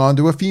moving on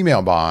to a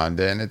female Bond,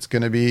 and it's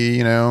going to be,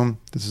 you know,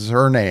 this is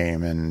her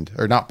name,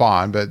 or not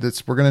Bond, but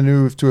we're going to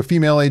move to a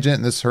female agent,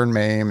 and this is her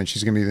name, and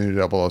she's going to be the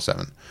new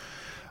 007.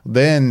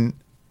 then,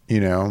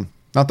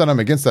 not that I'm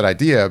against that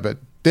idea, but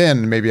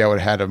then maybe I would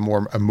have had a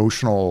more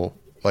emotional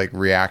like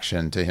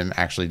reaction to him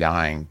actually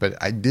dying. But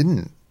I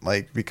didn't,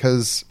 like,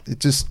 because it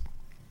just,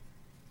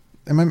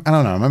 I don't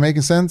know. Am I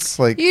making sense?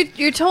 Like,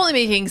 you're totally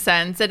making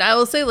sense. And I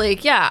will say,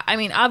 like, yeah, I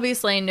mean,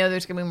 obviously I know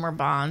there's gonna be more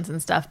Bonds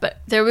and stuff, but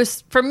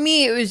for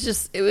me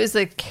it was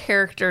a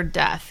character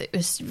death. It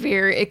was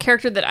a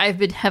character that I've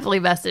been heavily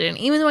vested in,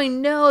 even though I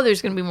know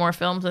there's gonna be more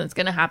films and it's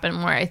gonna happen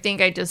more. I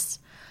think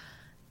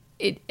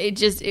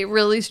it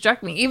really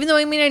struck me, even though,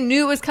 I mean, I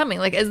knew it was coming.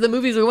 Like, as the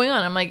movies were going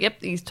on, I'm like,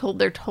 yep,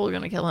 they're totally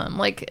gonna kill him.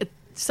 Like,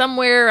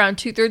 somewhere around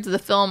 2/3 of the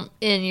film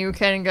in, you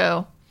kind of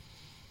go,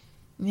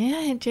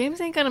 yeah,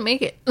 James ain't gonna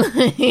make it.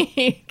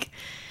 Like,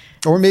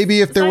 or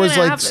maybe if there was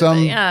like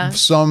happen,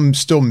 some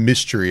still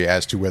mystery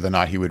as to whether or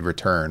not he would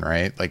return,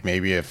 right? Like,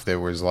 maybe if there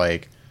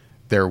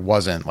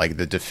wasn't like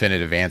the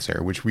definitive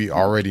answer, which we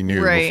already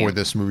knew before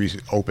this movie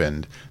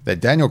opened, that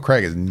Daniel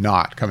Craig is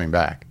not coming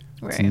back.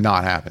 It's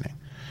not happening.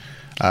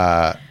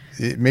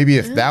 Maybe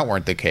if that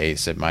weren't the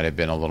case, it might have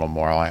been a little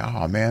more like,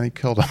 oh man, he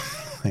killed him.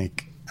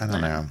 Like, I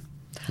don't know.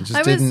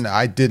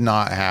 I did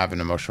not have an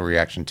emotional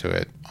reaction to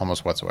it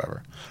almost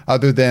whatsoever,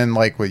 other than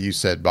like what you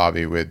said,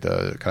 Bobby, with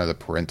the kind of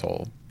the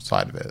parental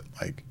side of it.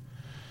 Like,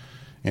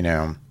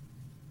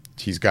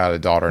 he's got a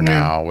daughter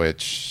now,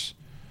 which,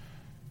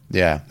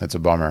 yeah, that's a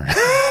bummer.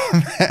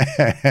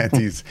 And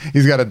he's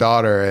got a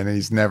daughter, and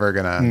he's never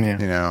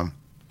gonna,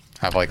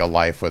 have like a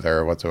life with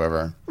her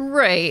whatsoever.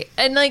 Right.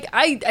 And like,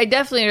 I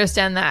definitely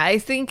understand that. I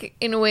think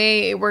in a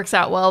way it works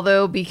out well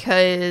though,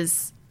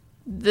 because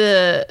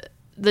the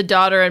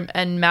daughter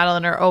and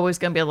Madeline are always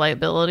going to be a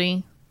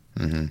liability.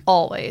 Mm-hmm.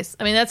 Always.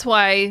 I mean, that's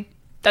why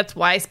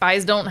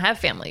spies don't have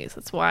families.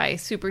 That's why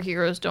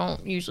superheroes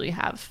don't usually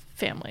have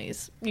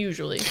families,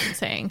 usually, I'm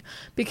saying,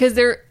 because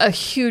they're a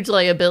huge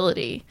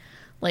liability.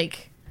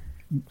 Like,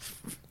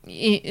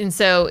 and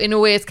so in a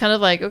way it's kind of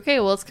like,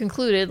 okay, well, it's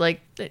concluded. Like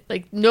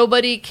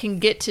nobody can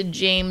get to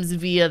James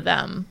via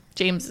them.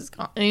 James is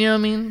gone. You know what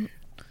I mean?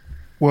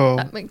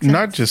 Well,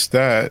 not just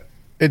that.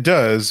 It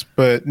does,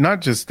 but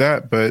not just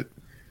that, but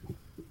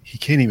he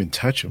can't even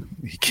touch him.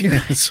 He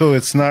can't. So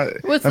it's not.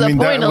 What's the point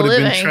that of would have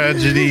living? been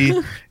tragedy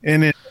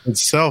in it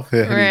itself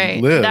had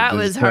he lived. That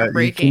was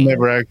heartbreaking. He can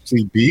never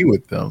actually be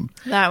with them.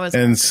 That was.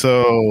 And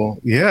so,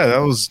 yeah, that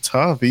was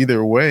tough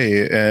either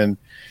way. And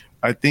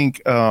I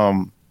think,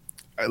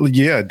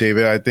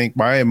 David, I think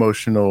my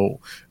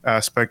emotional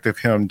aspect of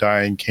him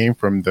dying came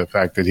from the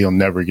fact that he'll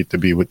never get to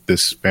be with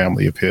this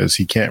family of his.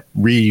 He can't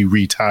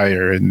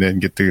retire and then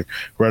get to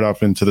right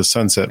off into the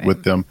sunset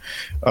with them.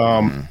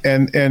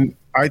 And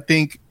I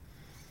think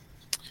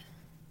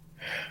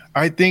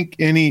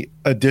any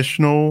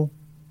additional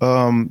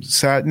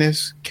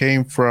sadness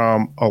came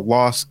from a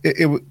loss.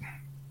 It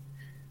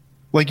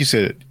like you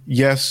said,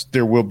 yes,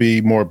 there will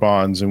be more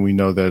Bonds, and we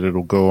know that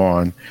it'll go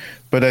on.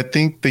 But I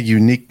think the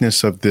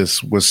uniqueness of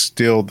this was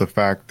still the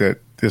fact that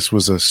this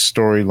was a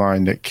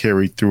storyline that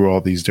carried through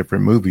all these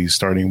different movies,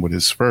 starting with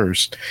his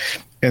first.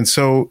 And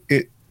so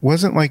it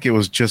wasn't like it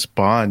was just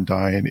Bond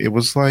dying. It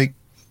was like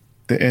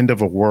the end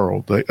of a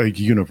world, a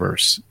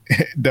universe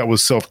that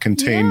was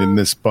self-contained in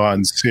this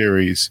Bond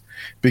series,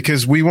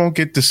 because we won't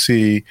get to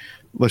see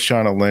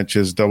Lashana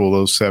Lynch's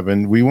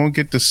 007. We won't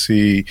get to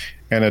see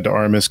Ana de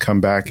Armas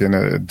come back in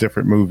a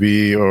different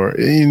movie, or,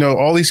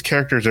 all these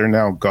characters are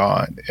now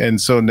gone. And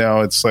so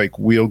now it's like,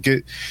 we'll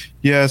get,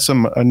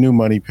 a new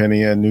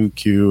Moneypenny, a new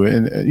Q,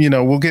 and,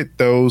 we'll get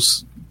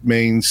those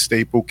main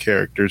staple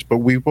characters, but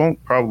we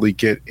won't probably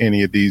get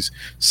any of these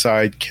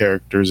side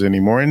characters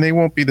anymore, and they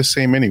won't be the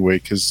same anyway,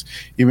 because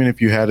even if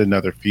you had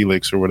another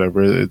Felix or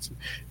whatever,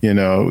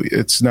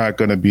 it's not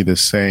going to be the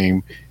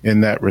same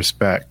in that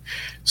respect.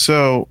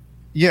 So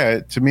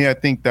to me, I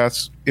think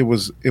it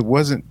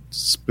wasn't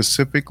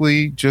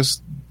specifically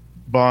just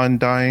Bond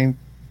dying,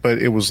 but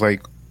it was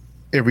like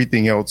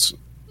everything else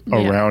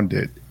around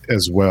it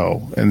as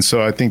well. And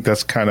so I think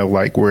that's kind of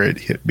like where it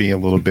hit me a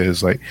little bit,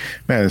 is like,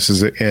 man, this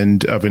is the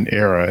end of an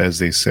era, as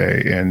they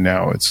say, and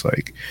now it's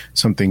like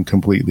something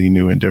completely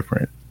new and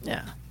different.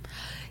 Yeah.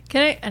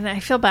 And I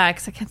feel bad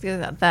because I can't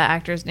think of the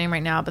actor's name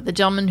right now, but the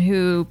gentleman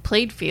who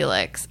played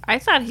Felix, I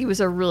thought he was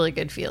a really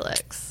good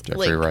Felix.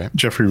 Jeffrey Wright.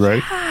 Jeffrey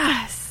Wright.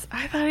 Yes.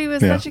 I thought he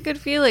was such a good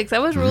Felix. I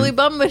was really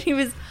bummed when he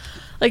was,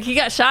 like, he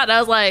got shot, and I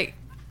was like,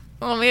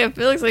 oh man,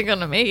 Felix ain't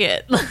gonna make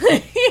it.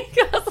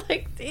 I was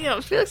like,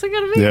 damn, Felix ain't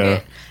gonna make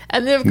it.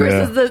 And then of course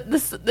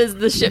as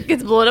the ship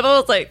gets blown up, I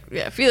was like,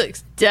 yeah,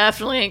 Felix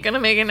definitely ain't gonna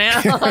make it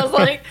now. I was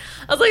like,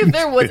 if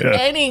there was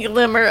any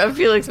glimmer of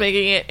Felix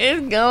making it,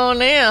 it's gone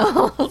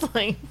now. I was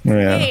like,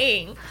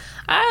 dang.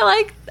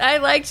 I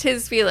liked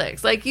his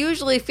Felix. Like,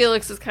 usually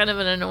Felix is kind of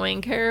an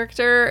annoying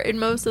character in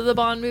most of the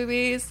Bond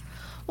movies.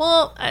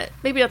 Well,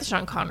 maybe not the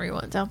Sean Connery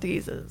ones. I don't think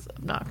he's as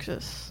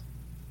obnoxious.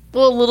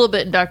 Well, a little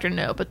bit in Dr.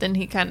 No, but then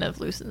he kind of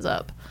loosens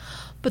up.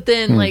 But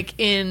then, like,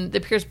 in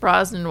the Pierce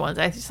Brosnan ones,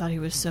 I just thought he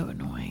was so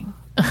annoying.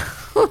 I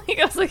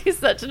was like, he's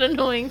such an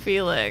annoying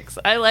Felix.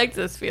 I liked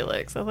this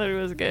Felix. I thought he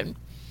was good.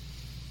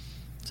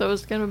 So it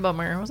was kind of a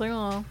bummer. I was like,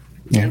 oh,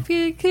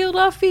 he killed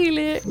off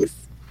Felix.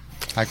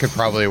 I could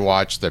probably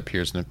watch the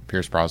Pierce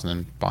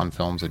Brosnan Bond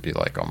films. It'd be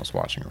like almost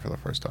watching it for the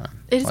first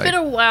time. It's Like, been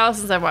a while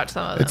since I've watched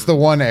some of them. it's the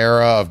one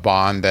era of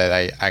Bond that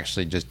I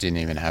actually just didn't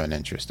even have an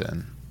interest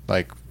in.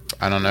 Like,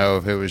 I don't know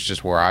if it was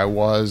just where I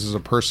was as a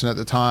person at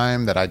the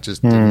time that I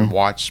just didn't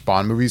watch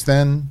Bond movies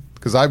then.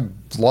 Because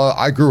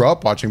I grew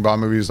up watching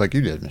Bond movies like you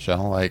did,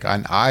 Michelle. Like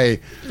I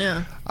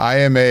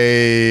am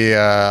a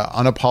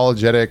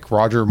unapologetic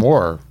Roger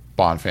Moore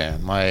Bond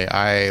fan. Like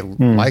I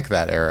like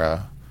that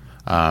era.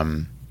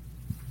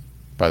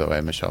 By the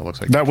way, Michelle,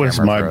 looks like That was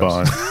my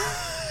Bond.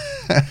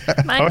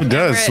 My it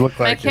does look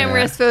my like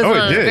camera it. exposed Oh, it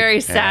on a did. very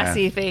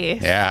sassy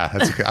face. Yeah,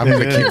 I'm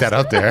going to keep that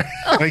up there.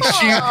 Like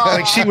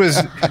she was.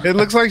 It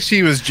looks like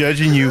she was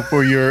judging you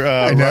for your.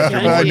 I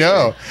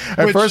know.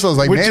 At first, I was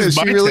like, which man, is is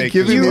she my really take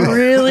giving as me? You well.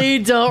 really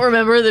don't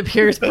remember the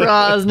Pierce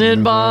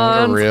Brosnan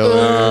Bonds? Really?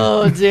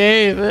 Oh,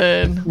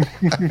 David.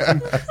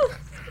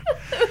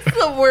 That's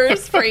the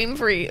worst frame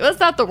freeze. That's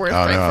not the worst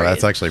Oh frame no, freeze.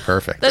 that's actually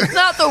perfect. That's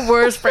not the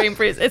worst frame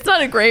freeze. It's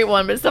not a great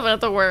one, but it's definitely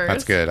not the worst.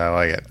 That's good. I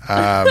like it.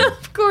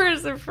 Of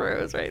course, it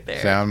froze right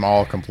there. So I'm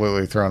all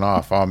completely thrown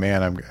off. Oh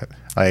man, I'm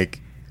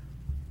like,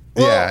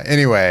 Well, yeah.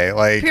 Anyway,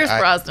 like Pierce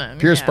Brosnan,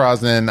 Pierce yeah.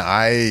 Brosnan.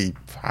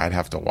 I'd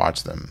have to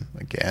watch them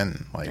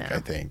again. Like Yeah. I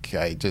think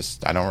I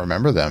don't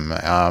remember them.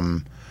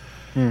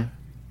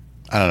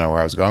 I don't know where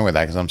I was going with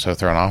that because I'm so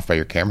thrown off by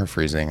your camera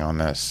freezing on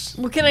this.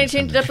 Well, can I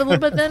change it up a little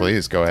bit then?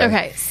 Please go ahead.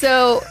 Okay,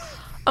 so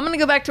I'm gonna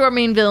go back to our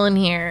main villain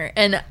here,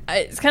 and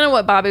it's kind of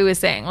what Bobby was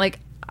saying. Like,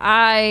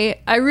 I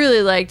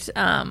really liked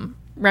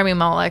Rami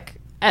Malek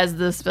as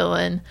this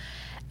villain,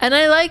 and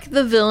I like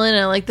the villain.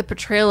 And I like the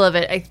portrayal of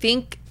it. I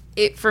think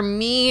it for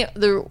me,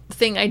 the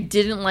thing I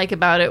didn't like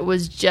about it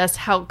was just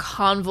how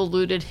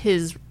convoluted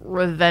his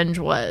revenge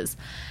was,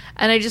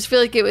 and I just feel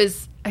like it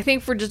was. I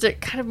think for just a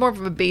kind of more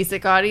of a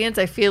basic audience,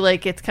 I feel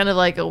like it's kind of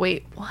like a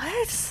wait,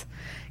 what?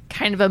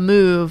 Kind of a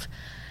move.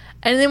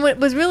 And then what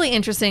was really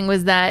interesting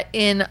was that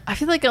I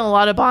feel like in a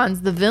lot of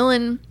Bonds, the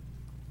villain,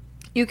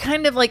 you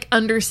kind of like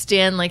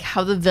understand like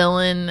how the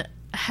villain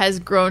has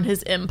grown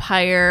his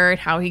empire and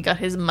how he got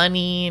his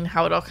money and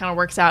how it all kind of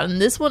works out. And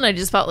this one, I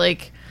just felt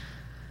like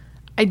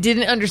I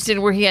didn't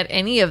understand where he had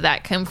any of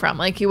that come from.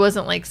 Like he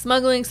wasn't like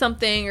smuggling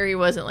something or he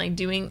wasn't like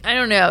doing, I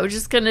don't know, it was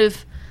just kind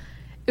of,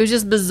 it was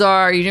just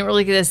bizarre. You didn't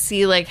really get to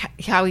see like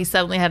how he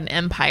suddenly had an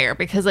empire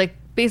because like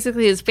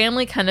basically his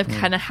family kind of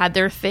had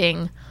their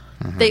thing.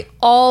 They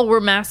all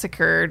were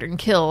massacred and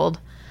killed.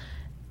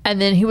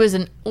 And then he was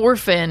an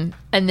orphan.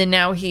 And then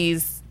now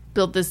he's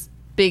built this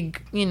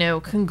big,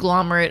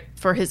 conglomerate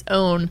for his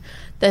own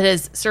that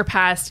has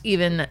surpassed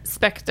even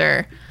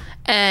Spectre.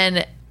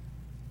 And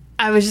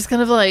I was just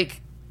kind of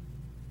like,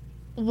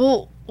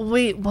 well,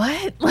 wait,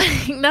 what?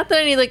 Like, not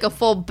that I need like a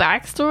full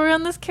backstory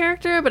on this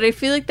character, but I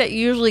feel like that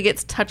usually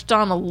gets touched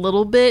on a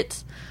little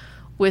bit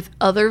with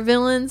other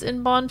villains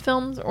in Bond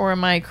films, or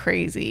am I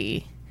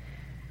crazy?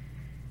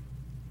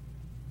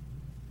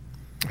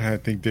 I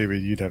think,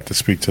 David, you'd have to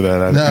speak to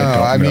that. No,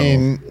 I don't know.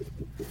 mean,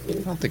 I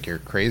don't think you're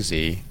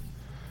crazy.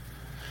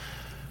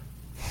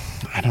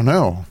 I don't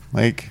know.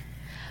 Like,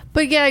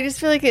 But yeah, I just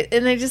feel like it,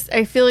 and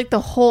I feel like the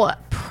whole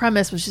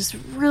premise was just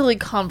really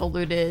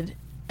convoluted.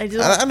 I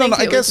just I don't think know.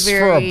 I it guess was very,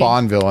 for a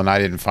Bond villain, I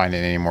didn't find it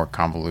any more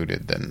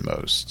convoluted than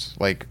most.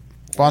 Like,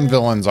 Bond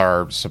villains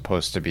are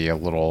supposed to be a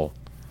little,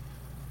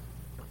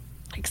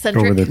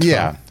 eccentric. Over the top.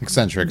 yeah,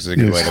 eccentric is a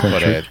good way to put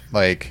Eccentric. it.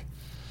 Like,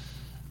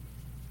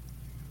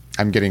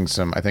 I'm getting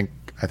some. I think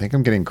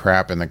I'm getting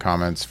crap in the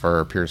comments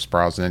for Pierce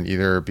Brosnan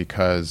either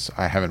because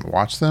I haven't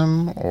watched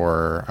them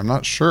or I'm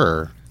not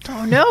sure.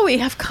 Oh no, we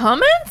have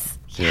comments?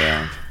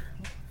 Yeah.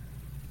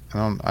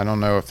 I don't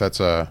know if that's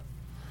a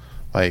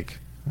like.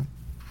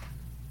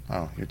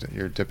 Oh,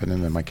 you're dipping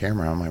into my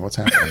camera. I'm like, what's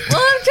happening? Well,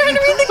 I'm trying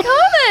to read the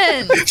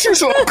comments.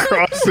 She's all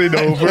crossing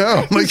over.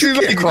 No, like you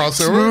can't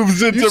cross over.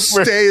 moves into You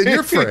frame. stay in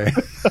your frame.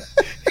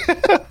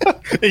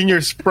 In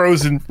your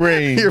frozen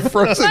frame. Your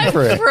frozen My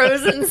frame.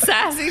 frozen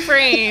sassy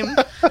frame.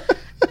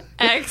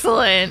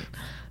 Excellent.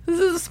 This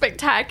is a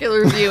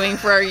spectacular viewing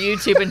for our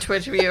YouTube and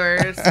Twitch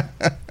viewers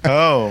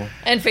Oh.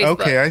 and Facebook.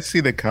 Okay, I see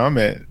the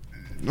comment.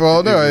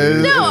 Well, no.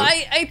 No,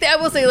 I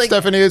will say like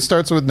Stephanie, it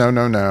starts with no,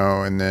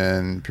 and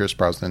then Pierce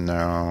Brosnan,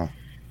 no.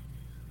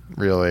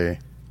 Really?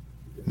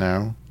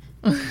 No?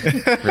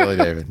 Really,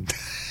 David?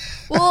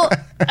 Well,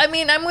 I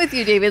mean, I'm with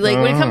you, David. Like,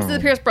 when it comes to the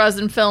Pierce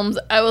Brosnan films,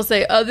 I will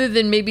say, other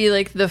than maybe,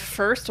 like, the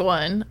first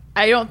one,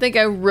 I don't think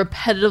I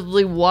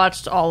repetitively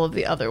watched all of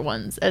the other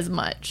ones as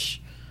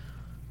much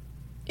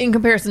in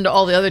comparison to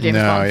all the other James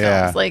No, Bond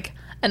yeah. films. Like,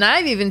 and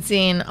I've even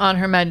seen On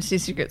Her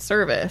Majesty's Secret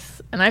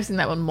Service, and I've seen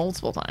that one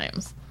multiple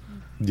times.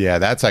 Yeah,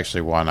 that's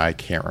actually one I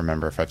can't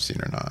remember if I've seen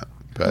or not.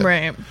 But,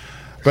 Right.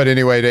 But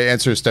anyway, to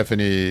answer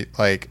Stephanie,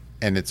 like,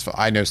 and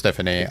I know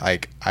Stephanie,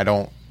 like,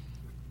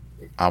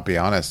 I'll be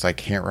honest, I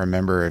can't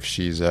remember if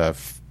she's a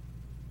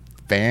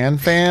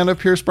fan of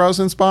Pierce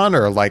Brosnan's Bond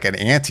or like an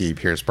anti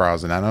Pierce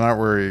Brosnan. I don't know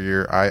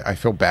where I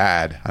feel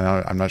bad.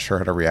 I'm not sure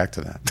how to react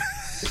to that.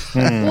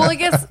 Well, I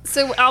guess,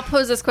 so I'll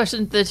pose this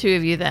question to the two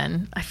of you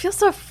then. I feel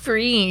so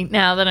free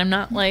now that I'm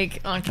not,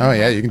 like, on Oh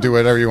yeah, you can do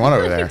whatever you want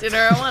over there.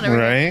 dinner I want over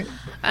here. Right?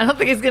 I don't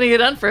think it's gonna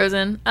get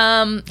unfrozen.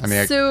 I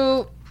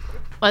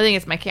think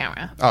it's my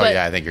camera. Oh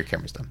yeah, I think your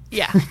camera's done.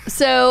 Yeah.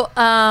 So,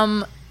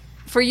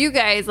 for you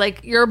guys,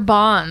 like your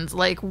Bonds,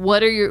 like who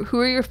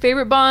are your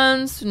favorite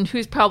Bonds, and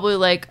who's probably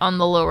like on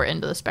the lower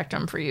end of the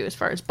spectrum for you as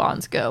far as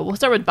Bonds go? We'll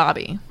start with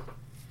Bobby.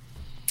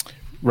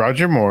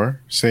 Roger Moore,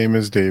 same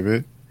as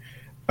David.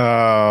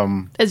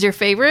 As your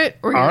favorite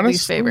or your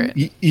least favorite?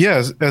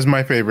 Yes, as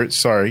my favorite.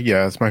 Sorry,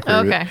 yeah, it's my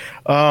favorite.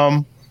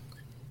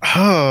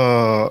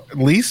 Okay.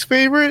 Least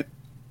favorite?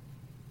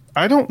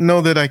 I don't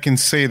know that I can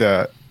say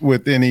that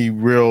with any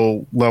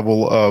real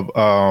level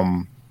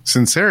of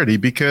sincerity,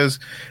 because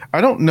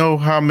I don't know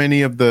how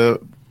many of the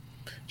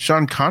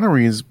Sean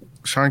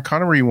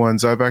Connery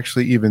ones I've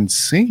actually even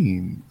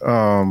seen.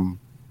 And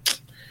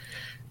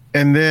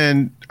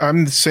then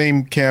I'm the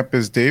same camp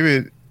as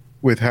David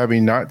with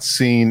having not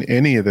seen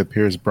any of the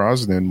Pierce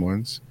Brosnan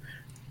ones.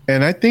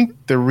 And I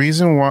think the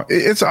reason why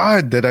it's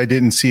odd that I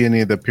didn't see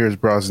any of the Pierce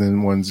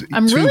Brosnan ones.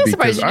 I'm really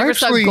surprised you never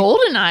saw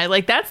GoldenEye.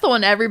 Like that's the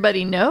one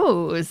everybody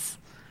knows.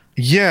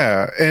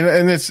 Yeah,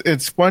 and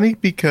it's funny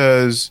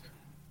because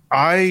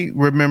I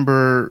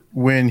remember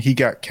when he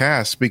got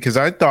cast, because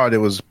I thought it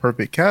was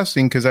perfect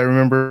casting, because I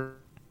remember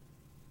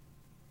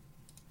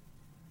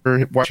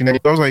watching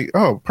it. I was like,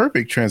 oh,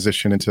 perfect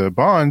transition into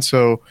Bond.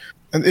 So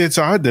it's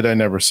odd that I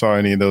never saw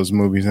any of those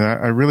movies, and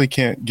I really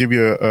can't give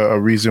you a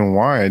reason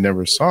why I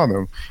never saw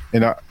them.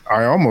 And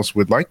I almost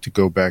would like to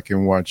go back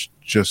and watch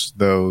just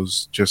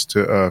those, just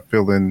to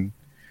fill in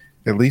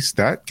at least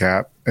that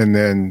gap, and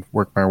then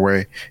work my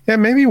way. Yeah,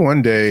 maybe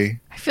one day.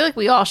 I feel like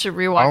we all should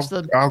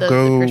rewatch I'll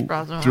go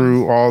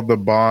through all the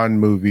Bond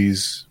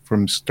movies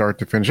from start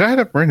to finish. I had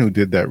a friend who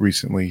did that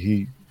recently.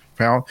 He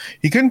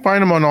couldn't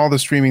find them on all the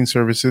streaming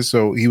services,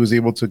 so he was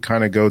able to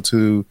kind of go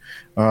to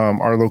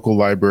our local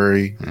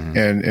library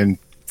and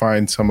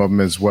find some of them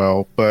as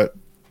well. But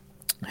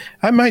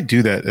I might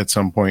do that at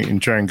some point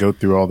and try and go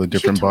through all the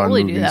different Bond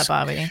movies. Do that,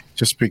 Bobby.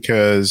 Just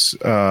because,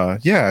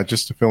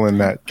 just to fill in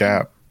that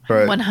gap.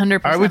 But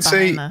 100%. I would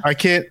say I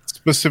can't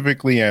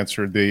specifically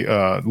answer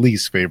the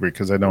least favorite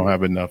because I don't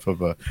have enough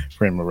of a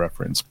frame of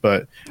reference.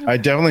 But I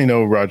definitely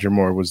know Roger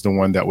Moore was the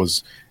one that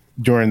was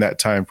during that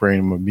time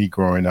frame of me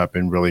growing up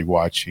and really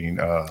watching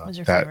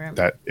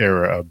that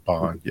era of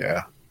Bond.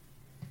 Yeah.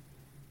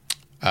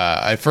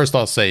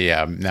 I'll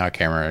say, now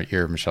camera,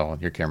 Michelle,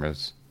 your camera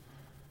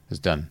is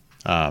done.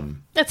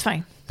 That's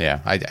fine. Yeah.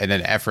 I did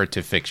an effort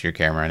to fix your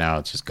camera. Now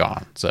it's just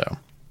gone. So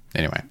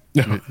anyway,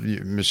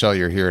 Michelle,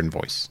 you're here in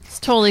voice. It's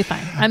totally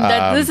fine.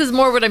 This is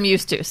more what I'm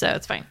used to, so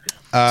it's fine.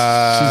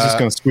 She's just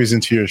going to squeeze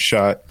into your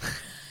shot.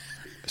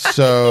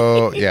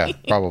 So yeah,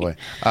 probably.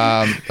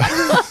 No,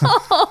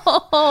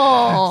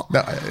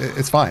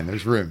 it's fine.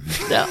 There's room.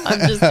 No, I'm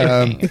just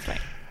joking. It's fine.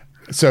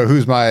 So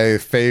who's my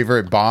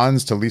favorite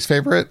Bonds to least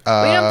favorite? You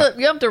don't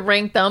have to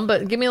rank them,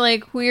 but give me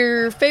like who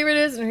your favorite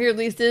is and who your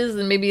least is,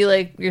 and maybe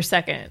like your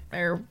second,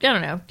 or I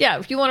don't know. Yeah,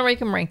 if you want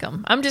to rank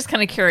them. I'm just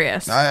kind of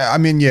curious. I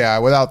mean, yeah,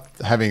 without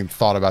having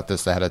thought about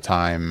this ahead of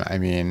time, I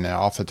mean,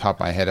 off the top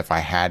of my head, if I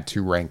had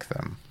to rank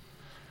them,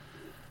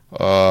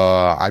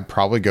 I'd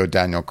probably go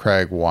Daniel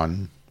Craig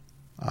 1.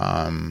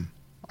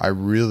 I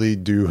really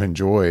do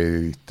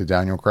enjoy the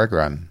Daniel Craig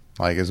run.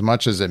 Like, as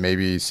much as it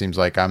maybe seems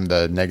like I'm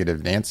the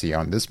negative Nancy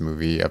on this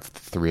movie of the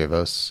three of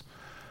us,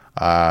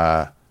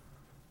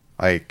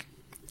 like,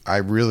 I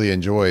really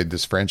enjoyed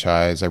this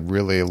franchise. I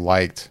really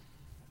liked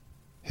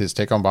his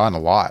take on Bond a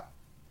lot.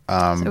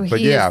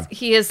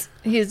 He has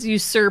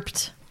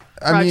usurped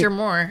Roger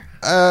Moore.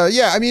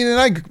 Yeah, I mean,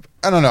 and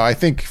I don't know. I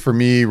think for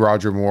me,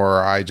 Roger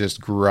Moore, I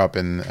just grew up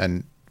in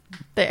an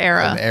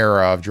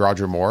era of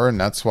Roger Moore, and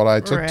that's what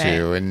I took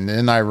to. And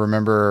then I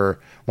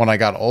remember when I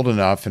got old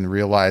enough and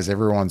realized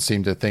everyone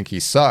seemed to think he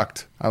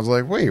sucked, I was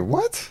like, wait,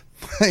 what?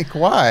 Like,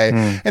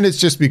 why? And it's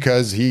just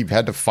because he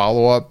had to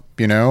follow up,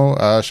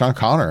 Sean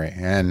Connery,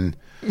 and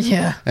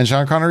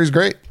Sean Connery's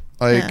great.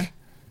 Like,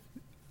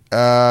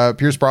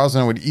 Pierce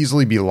Brosnan would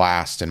easily be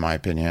last in my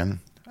opinion,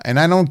 and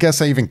I don't guess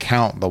I even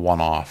count the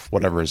one-off,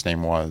 whatever his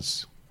name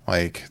was,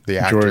 like the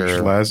actor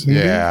George Lazenby.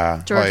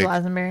 Yeah, George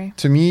Lazenby.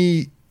 To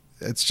me,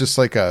 it's just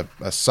like a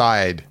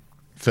side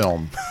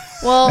film.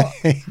 Well,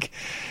 like,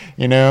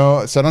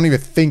 so I don't even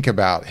think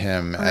about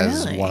him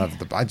as one of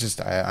the. I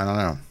don't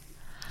know.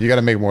 You got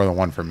to make more than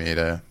one for me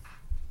to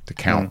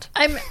count.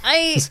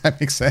 Does that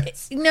make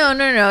sense?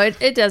 No.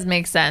 It does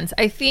make sense.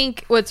 I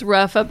think what's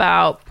rough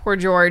about poor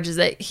George is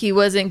that he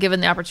wasn't given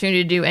the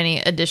opportunity to do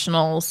any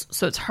additionals,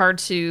 so it's hard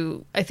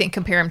to, I think,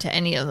 compare him to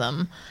any of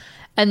them.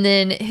 And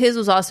then his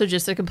was also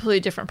just a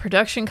completely different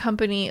production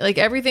company. Like,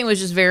 everything was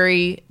just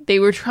they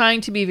were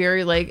trying to be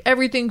very, like,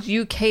 everything's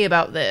UK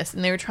about this.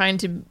 And they were trying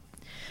to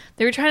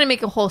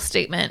make a whole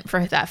statement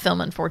for that film,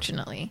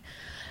 unfortunately.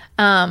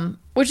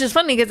 Which is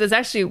funny because I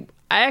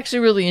actually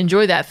really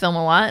enjoy that film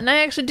a lot. And I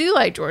actually do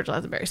like George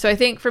Lazenby. So I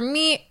think for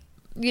me,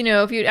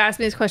 if you'd asked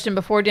me this question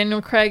before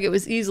Daniel Craig, it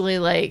was easily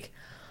like,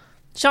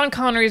 Sean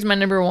Connery is my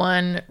number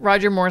 1.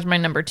 Roger Moore is my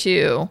number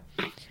 2.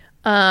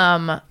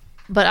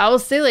 But I will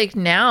say, like,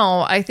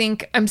 now, I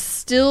think I'm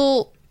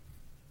still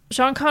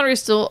Sean Connery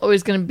is still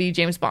always going to be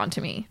James Bond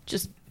to me.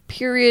 Just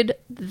period.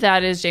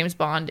 That is James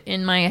Bond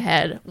in my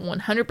head.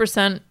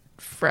 100%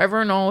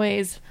 forever and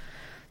always.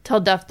 Till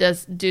death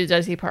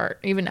does he part,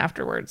 even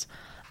afterwards.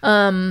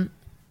 And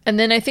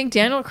then I think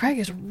Daniel Craig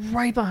is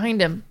right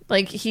behind him.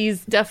 Like,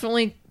 he's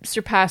definitely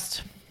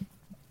surpassed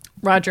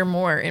Roger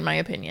Moore, in my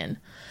opinion.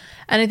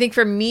 And I think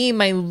for me,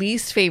 my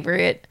least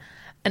favorite,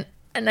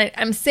 and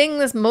I'm saying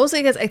this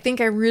mostly because I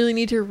think I really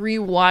need to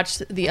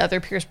rewatch the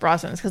other Pierce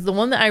Brosnans, because the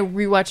one that I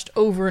rewatched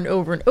over and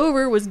over and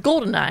over was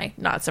GoldenEye.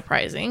 Not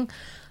surprising.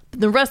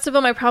 But the rest of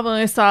them I probably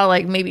only saw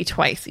like maybe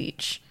twice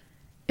each,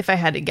 if I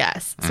had to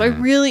guess. So I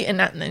really, and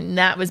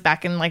that was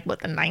back in like, what,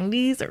 the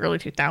 90s or early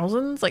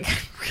 2000s? Like, I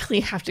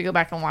really have to go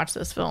back and watch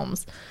those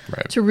films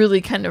to really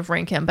kind of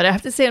rank him. But I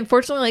have to say,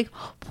 unfortunately, like,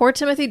 poor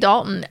Timothy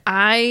Dalton,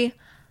 I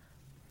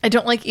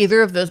don't like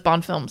either of those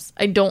Bond films.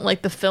 I don't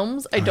like the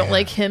films. I don't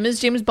like him as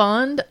James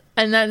Bond.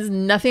 And that is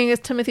nothing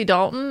against Timothy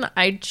Dalton.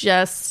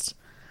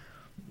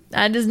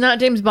 That is not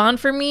James Bond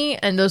for me.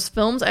 And those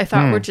films I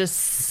thought were just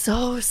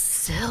so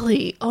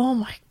silly. Oh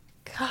my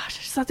gosh.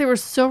 I just thought they were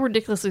so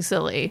ridiculously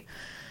silly.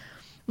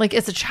 Like,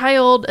 as a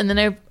child, and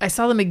then I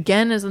saw them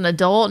again as an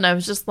adult, and I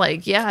was just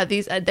like, yeah, I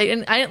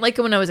didn't like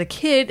them when I was a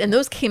kid, and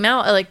those came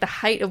out at like the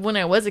height of when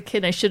I was a kid,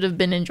 and I should have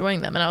been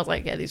enjoying them, and I was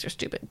like, yeah, these are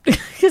stupid.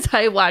 Because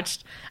I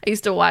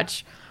used to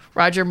watch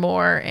Roger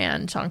Moore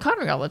and Sean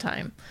Connery all the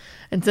time,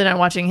 and then I'm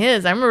watching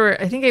his. I remember,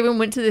 I think I even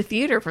went to the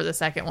theater for the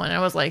second one, and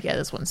I was like, yeah,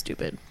 this one's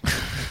stupid.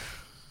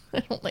 I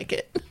don't like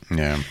it.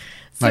 Yeah.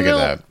 So I get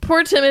that.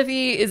 Poor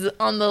Timothy is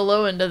on the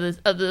low end of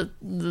the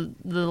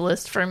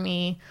list for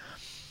me.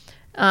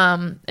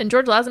 And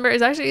George Lazenby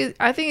is actually,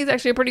 I think he's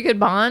actually a pretty good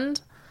Bond.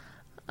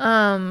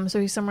 So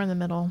he's somewhere in the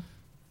middle.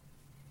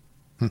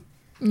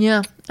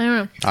 Yeah, I don't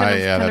know. I'd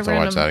have to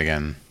watch that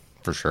again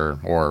for sure,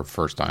 or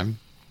first time.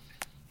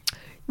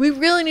 We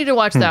really need to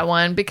watch that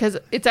one, because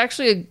it's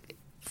actually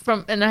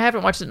and I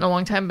haven't watched it in a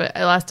long time, but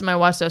last time I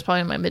watched it I was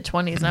probably in my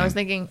mid-20s, and I was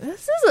thinking,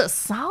 this is a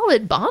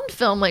solid Bond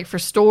film, like, for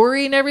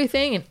story and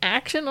everything and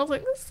action. I was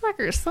like, this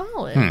sucker is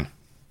solid.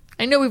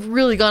 I know we've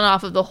really gone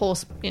off of the whole,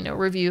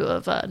 review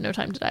of No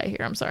Time to Die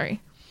here. I'm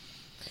sorry.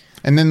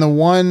 And then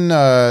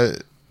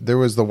there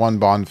was the one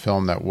Bond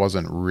film that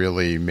wasn't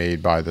really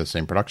made by the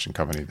same production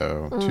company,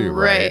 though, too,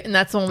 right? And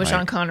that's the one with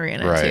Sean Connery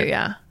in it, too,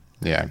 yeah.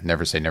 Yeah,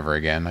 Never Say Never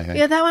Again, I think.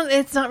 Yeah, that one,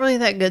 it's not really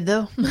that good,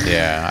 though.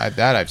 Yeah,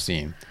 that I've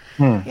seen.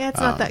 Yeah, it's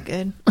not that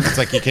good. It's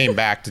like he came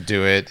back to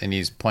do it, and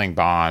he's playing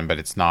Bond, but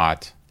it's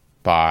not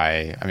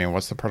by, I mean,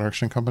 what's the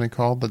production company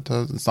called that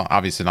does? It's not,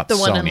 obviously not the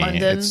Sony. One in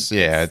London.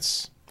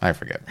 I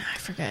forget.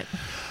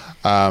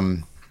 I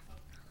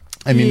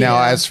mean,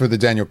 now, as for the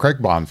Daniel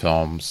Craig Bond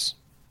films,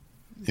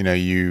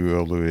 you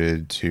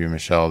alluded to,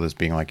 Michelle, this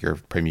being like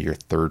maybe your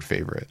third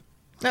favorite.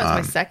 That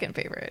was my second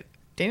favorite.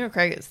 Daniel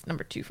Craig is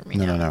number 2 for me.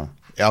 No.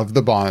 Of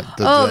the Bond.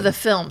 The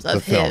films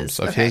of his.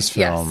 Of his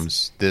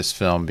films, this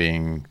film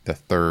being the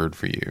third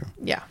for you.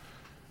 Yeah.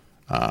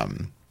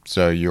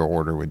 So your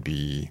order would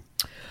be?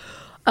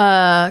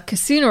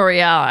 Casino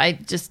Royale.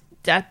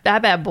 That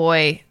bad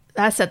boy,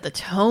 that set the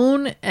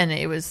tone, and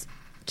it was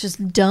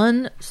just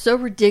done so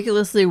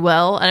ridiculously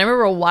well. And I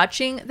remember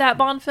watching that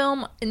Bond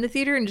film in the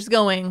theater and just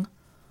going,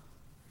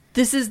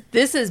 this is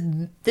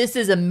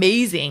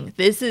amazing.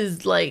 This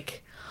is one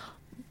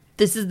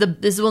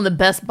of the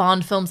best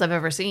Bond films I've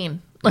ever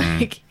seen.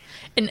 Like,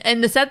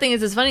 and the sad thing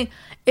is, it's funny.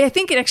 I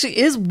think it actually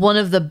is one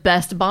of the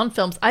best Bond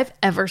films I've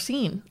ever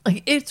seen.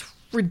 Like, it's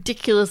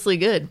ridiculously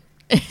good.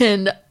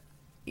 And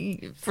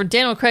for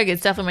Daniel Craig,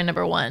 it's definitely my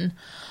number 1.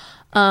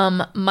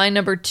 My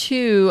number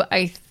 2,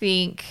 I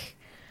think.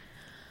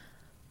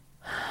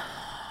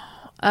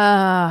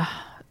 I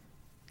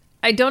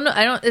don't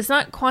know. It's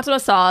not Quantum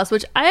of Solace,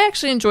 which I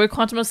actually enjoy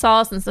Quantum of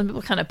Solace, and some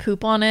people kind of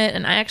poop on it,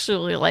 and I actually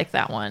really like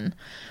that one.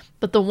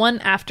 But the one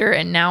after,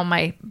 and now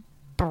my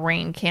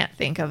brain can't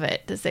think of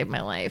it to save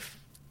my life.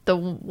 The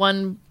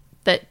one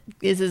that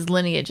is his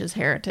lineage, his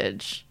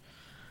heritage.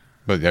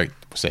 But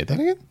say that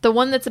again? The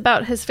one that's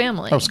about his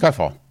family. Oh,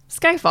 Skyfall.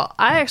 Skyfall.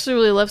 I actually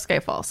really love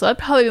Skyfall, so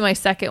that'd probably be my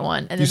second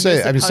one. And you say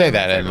that, and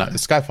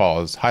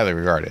Skyfall is highly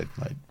regarded.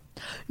 Like,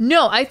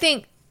 no, I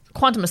think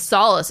Quantum of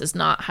Solace is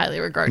not highly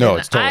regarded. No,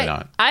 it's totally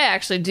not. I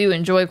actually do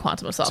enjoy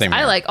Quantum of Solace.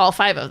 I like all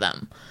 5 of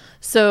them.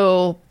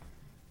 So,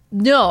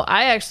 no,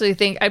 I actually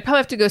think I'd probably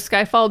have to go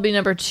Skyfall would be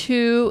number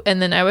 2,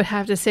 and then I would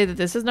have to say that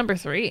this is number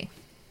 3.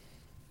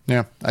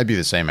 Yeah, I'd be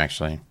the same,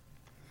 actually.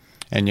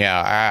 And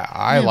yeah,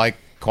 I like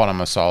Quantum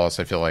of Solace.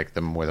 I feel like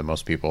more than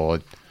most people.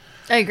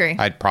 I agree.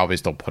 I'd probably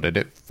still put it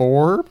at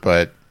 4,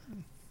 but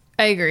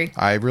I agree.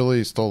 I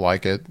really still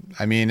like it.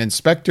 I mean,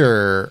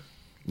 Spectre's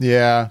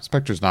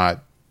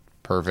not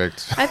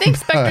perfect. I think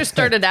Spectre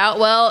started out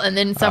well, and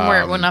then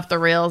somewhere it went off the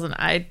rails, and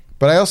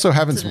But I also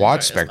haven't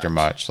watched Spectre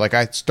much. Like,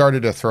 I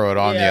started to throw it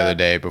on the other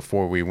day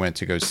before we went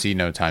to go see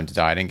No Time to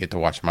Die. I didn't get to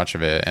watch much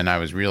of it, and I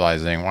was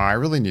realizing, I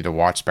really need to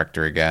watch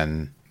Spectre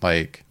again.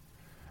 Like,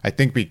 I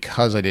think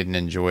because I didn't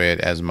enjoy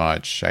it as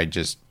much,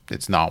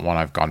 it's not one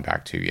I've gone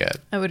back to yet.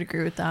 I would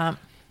agree with that.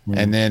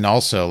 And then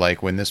also,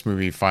 like, when this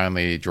movie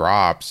finally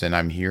drops and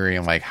I'm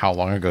hearing, like, how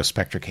long ago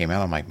Spectre came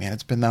out, I'm like, man,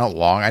 it's been that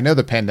long. I know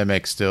the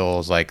pandemic still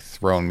is, like,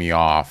 thrown me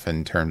off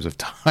in terms of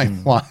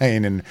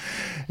timeline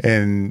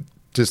and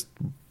just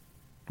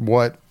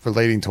what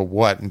relating to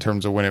what in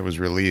terms of when it was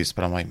released.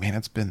 But I'm like, man,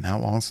 it's been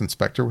that long since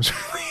Spectre was Is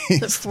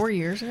it released. 4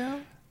 years ago?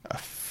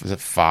 Is it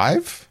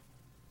 5?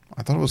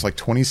 I thought it was, like,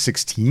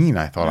 2016,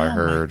 I thought I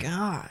heard. Oh, my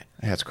God.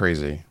 Yeah, it's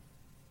crazy.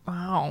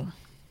 Wow.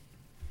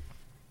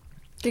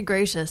 Good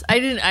gracious.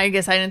 I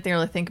guess I didn't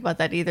really think about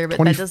that either, but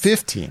that does...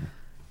 2015.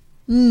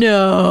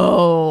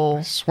 No.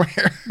 I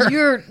swear.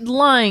 You're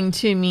lying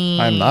to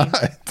me. I'm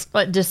not.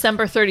 What,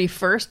 December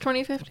 31st,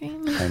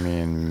 2015? I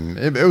mean,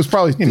 it was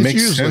probably it's makes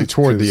usually sense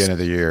toward the 'cause- end of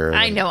the year.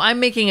 I know. I'm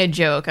making a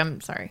joke.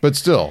 I'm sorry. But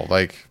still,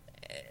 like,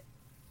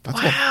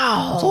 that's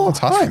Wow. that's all the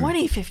time.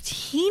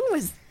 2015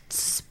 was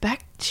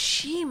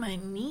She my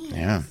knee.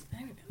 Yeah.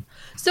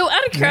 So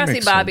out of curiosity,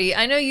 makes Bobby,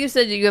 I know you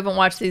said you haven't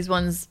watched these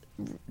ones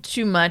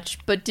too much,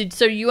 but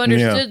so you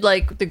understood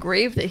like the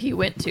grave that he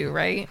went to,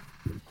 right?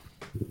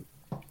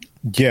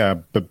 Yeah,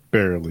 but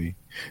barely.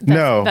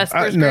 No,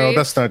 Vesper's no, grave?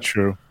 that's not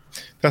true.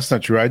 That's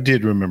not true. I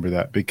did remember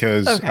that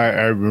because Okay.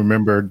 I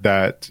remembered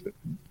that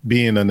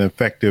being an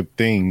effective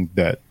thing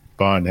that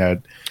Bond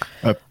had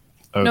a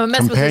No, it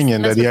messed with his-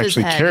 companion messed that he with his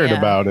actually head, cared yeah.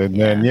 about, and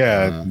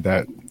then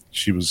that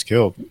she was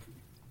killed.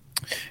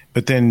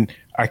 But then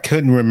I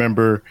couldn't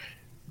remember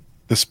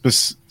the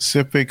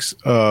specifics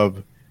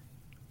of.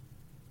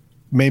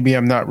 Maybe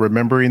I'm not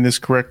remembering this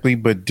correctly,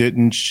 but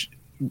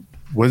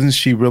wasn't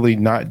she really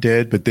not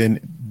dead? But then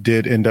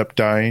did end up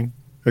dying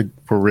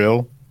for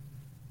real,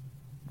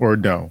 or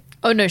no?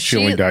 Oh no, She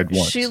only died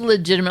once. She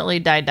legitimately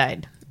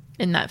died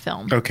in that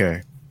film.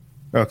 Okay.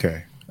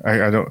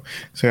 I don't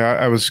say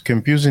I was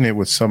confusing it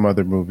with some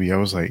other movie. I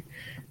was like,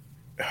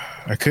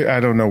 I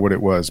don't know what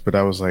it was, but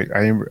I was like,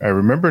 I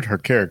remembered her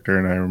character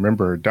and I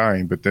remember her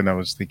dying, but then I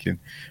was thinking,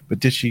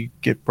 but did she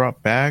get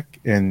brought back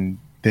and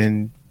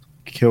then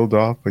killed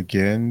off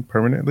again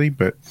permanently?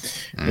 But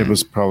it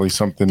was probably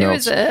something There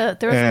else. was a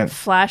And-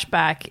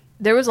 flashback.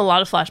 There was a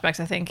lot of flashbacks,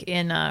 I think,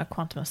 in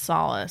Quantum of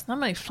Solace. Not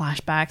many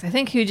flashbacks. I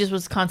think he just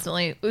was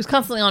constantly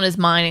on his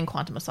mind in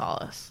Quantum of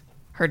Solace.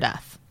 Her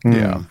death,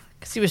 Yeah.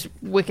 because he was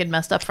wicked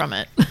messed up from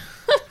it.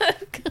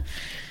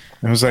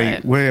 I was like,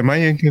 Right. wait, am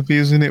I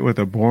confusing it with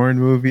a Bourne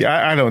movie?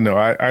 I don't know.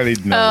 I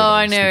didn't know. Oh, what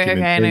I was know. thinking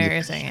Okay, I in know terms what of-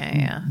 you're saying.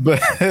 Yeah.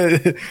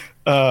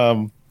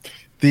 But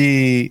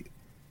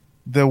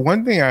the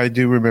one thing I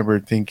do remember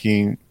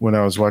thinking when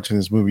I was watching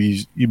this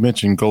movie, you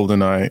mentioned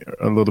GoldenEye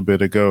a little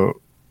bit ago,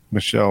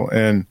 Michelle,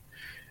 and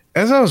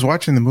as I was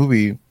watching the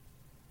movie,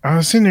 I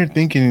was sitting there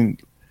thinking,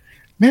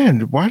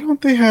 man, why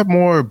don't they have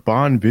more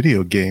Bond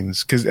video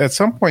games? Because at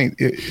some point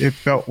it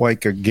felt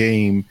like a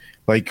game,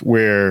 like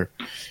where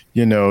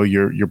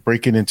you're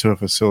breaking into a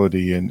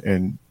facility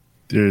and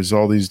there's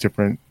all these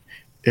different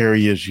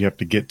areas you have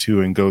to get to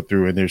and go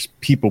through, and there's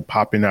people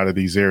popping out of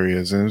these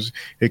areas, and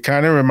it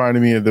kind of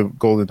reminded me of the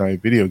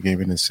GoldenEye video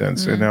game in a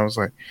sense. And I was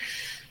like,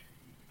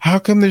 how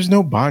come there's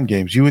no Bond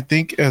games? You would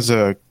think as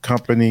a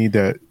company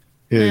that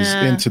is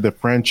Yeah. into the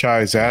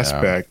franchise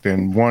aspect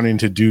and wanting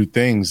to do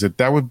things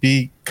that would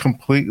be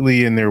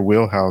completely in their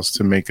wheelhouse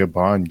to make a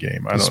Bond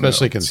game. I don't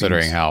Especially know. It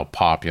considering seems- how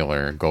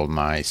popular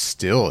GoldenEye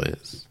still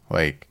is.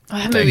 Like,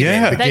 That movie,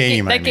 Yeah. that the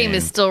game, I that game mean.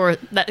 is still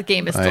Like-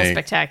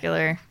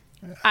 spectacular.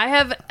 I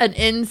have an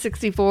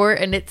N64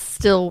 and it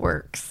still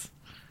works,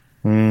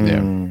 yeah.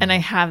 and I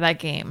have that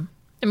game.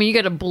 I mean, you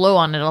got to blow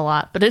on it a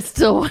lot, but it's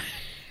still.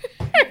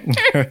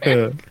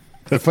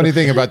 The funny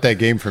thing about that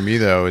game for me,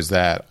 though, is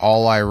that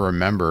all I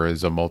remember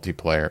is playing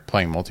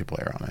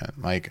multiplayer on it.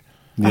 Like,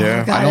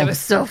 Yeah. Oh, God, don't- it was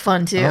so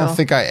fun too. I don't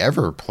think I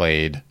ever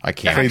played a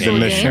campaign. Played the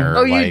mission. or,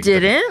 Oh, you like,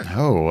 didn't?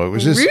 No, it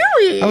was just.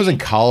 Really? I was in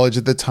college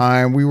at the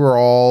time. We were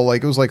all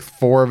like, it was like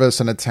 4 of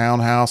us in a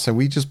townhouse, and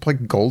we just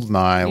played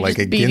GoldenEye You like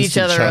just beat against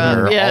each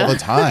other up, yeah. all the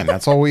time.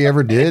 That's all we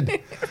ever did.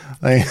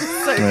 Like,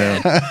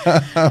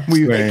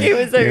 we, Right. It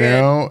was so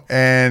good.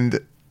 and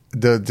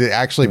to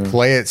actually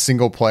play it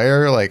single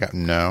player, like,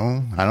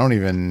 no, I don't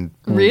even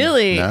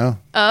Really? No.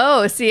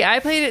 Oh, see, I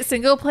played it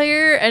single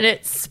player, and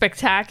it's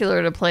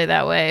spectacular to play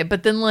that way.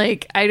 But then,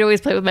 like, I'd always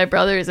play with my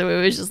brothers, and we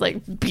would just like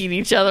beat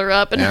each other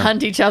up and Yeah.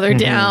 hunt each other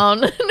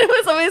down. And it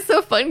was always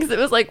so fun because it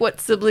was like, what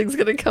sibling's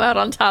gonna come out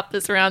on top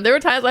this round? There were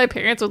times my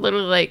parents would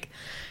literally like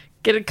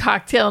get a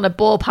cocktail and a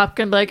bowl of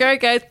popcorn, and be like, "All right,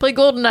 guys, play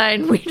GoldenEye,"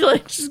 and we'd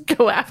like just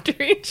go after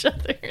each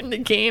other in the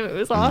game. It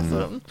was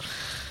awesome.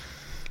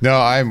 No,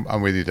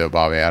 I'm with you though,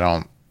 Bobby. I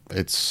don't.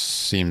 It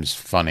seems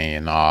funny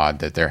and odd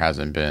that there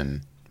hasn't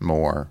been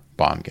more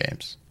Bond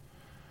games.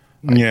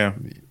 Yeah.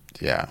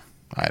 Yeah,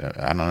 I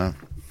don't know.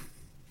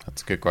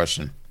 That's a good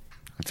question.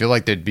 I feel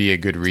like there'd be a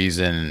good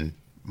reason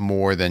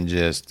more than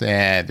just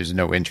there's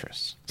no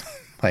interest.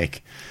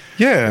 Like,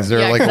 Yeah. is there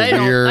Yeah, like 'cause I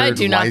weird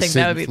do not think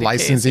that would be the case,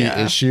 licensing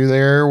yeah. issue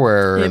there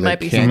where It they might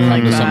be can't something come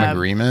like to some that.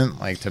 agreement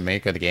like to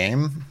make a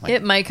game? Like,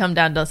 It might come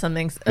down to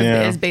something Yeah.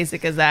 as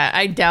basic as that.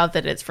 I doubt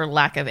that it's for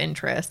lack of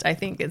interest. I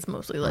think it's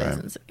mostly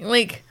licensing.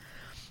 Like,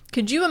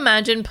 could you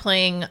imagine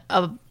playing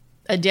one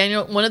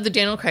of the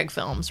Daniel Craig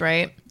films,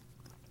 right?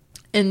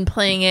 and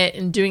playing it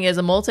and doing it as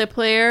a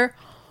multiplayer,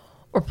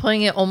 or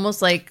playing it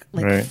almost like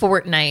Right.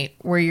 Fortnite,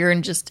 where you're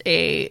in just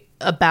a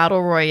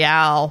battle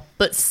royale,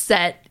 but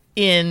set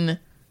in.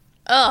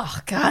 Oh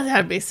God,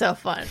 that'd be so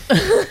fun.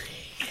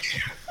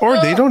 Or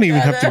they don't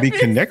even have to be that'd be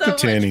so connected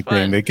to much anything.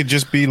 fun. They could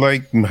just be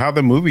like how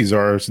the movies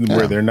are,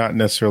 where they're not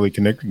necessarily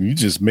connected. You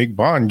just make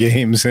Bond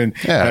games and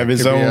have it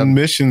his could be own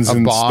missions a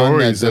and Bond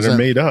stories that are doesn't-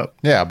 made up.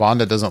 Yeah, a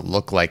Bond that doesn't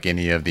look like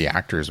any of the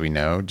actors we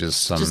know.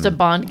 Just a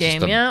Bond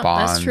game. Yeah,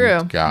 that's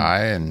true. Guy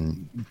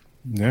and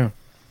Yeah.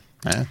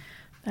 eh.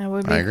 That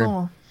would I be agree.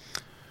 cool.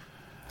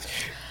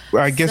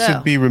 I guess So-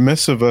 it'd be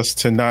remiss of us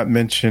to not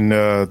mention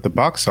the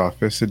box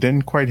office. It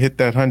didn't quite hit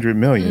that 100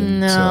 million.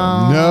 No. So.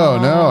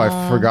 No,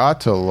 I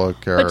forgot to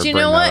look or But you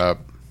bring know that what?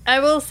 up. I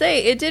will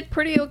say it did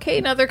pretty okay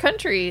in other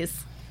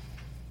countries.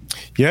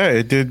 Yeah,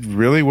 it did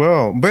really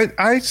well. But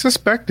I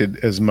suspected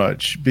as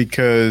much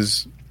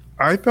because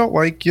I felt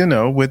like,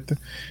 with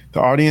the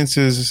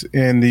audiences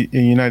in the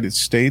United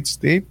States,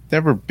 they've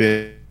never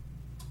been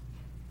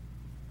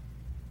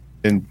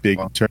in big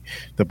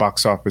the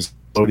box office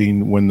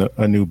loading when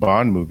a new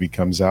Bond movie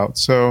comes out.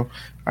 So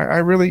I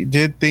really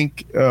did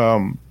think,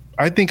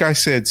 I think I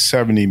said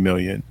 70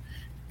 million.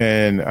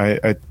 And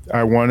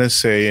I want to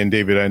say, and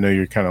David, I know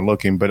you're kind of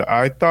looking, but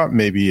I thought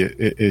maybe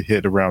it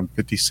hit around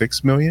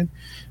 56 million,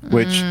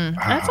 which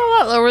That's a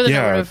lot lower than I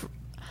yeah. would have.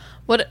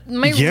 What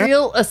my Yeah.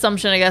 real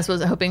assumption, I guess,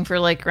 was hoping for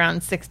like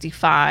around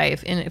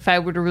 65. And if I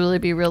were to really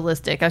be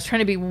realistic, I was trying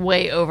to be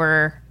way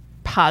over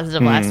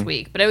positive last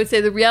week. But I would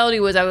say the reality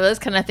was I was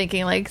kind of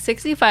thinking like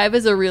 65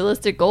 is a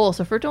realistic goal.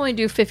 So if we're to only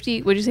do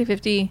 50, would you say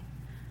 50?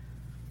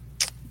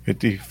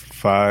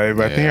 55.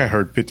 I think Yeah. I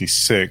heard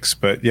 56,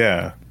 but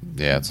yeah.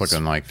 Yeah, it's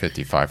looking like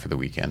 55 for the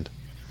weekend.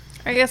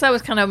 I guess I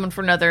was kind of hoping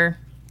for another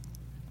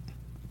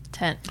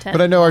 10.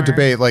 But I know our more.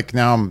 debate. Like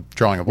now, I'm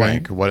drawing a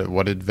blank. Right.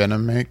 What did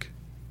Venom make?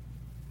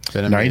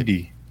 Venom made-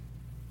 90.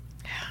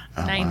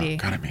 Oh, 90. Wow.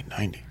 God, it made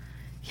 90.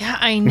 Yeah,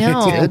 I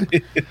know.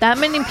 That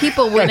many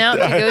people went out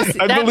to go see.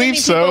 I that many believe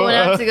people so. went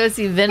out to go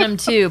see Venom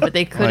 2, but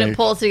they couldn't Right.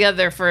 pull it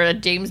together for a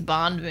James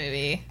Bond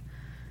movie.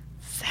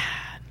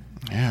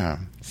 Yeah.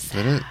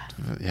 Did it?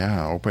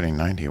 Yeah, opening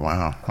 90.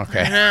 Wow.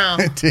 Okay. I know.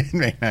 It did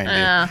make 90.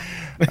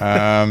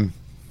 Yeah.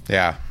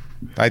 Yeah.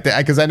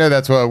 Because I know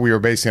that's what we were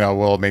basing on.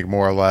 Will it make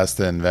more or less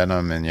than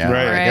Venom? And yeah,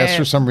 Right. I guess Right.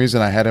 for some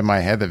reason I had in my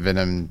head that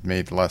Venom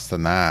made less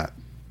than that.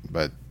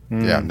 But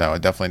yeah, no,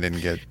 it definitely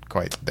didn't get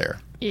quite there.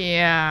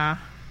 Yeah.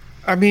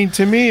 I mean,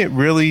 to me, it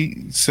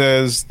really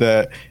says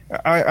that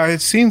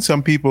I've seen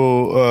some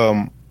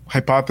people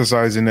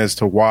hypothesizing as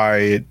to why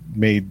it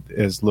made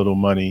as little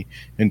money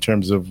in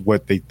terms of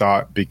what they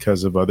thought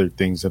because of other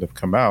things that have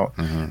come out.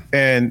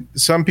 And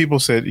some people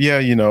said, yeah,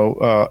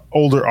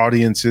 older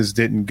audiences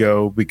didn't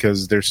go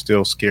because they're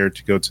still scared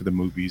to go to the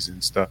movies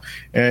and stuff.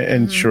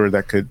 And sure,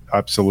 that could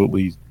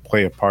absolutely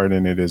play a part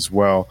in it as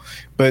well.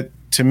 But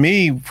to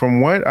me, from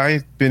what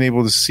I've been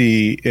able to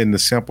see in the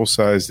sample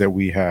size that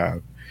we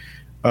have,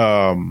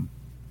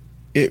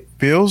 it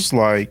feels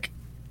like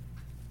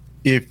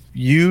if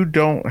you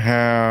don't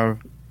have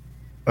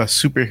a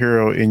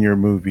superhero in your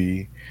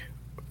movie,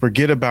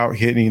 forget about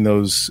hitting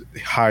those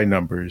high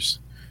numbers.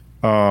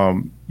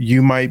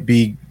 You might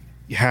be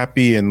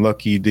happy and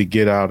lucky to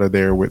get out of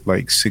there with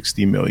like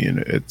 60 million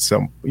at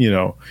some,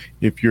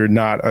 if you're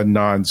not a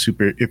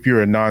if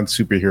you're a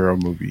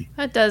non-superhero movie.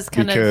 That does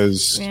kind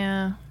Because- of.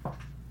 Yeah.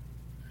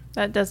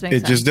 That does make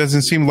It sense. just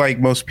doesn't seem like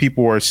most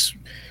people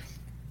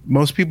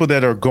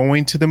that are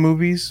going to the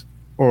movies,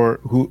 or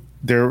who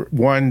they're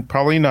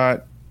probably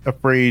not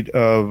afraid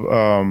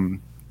of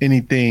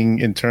anything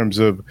in terms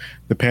of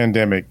the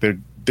pandemic.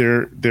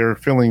 They're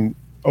feeling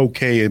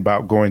okay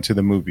about going to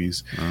the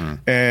movies.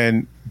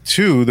 And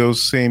two,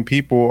 those same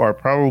people are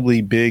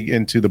probably big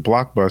into the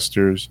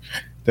blockbusters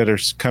that are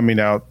coming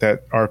out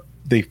that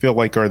they feel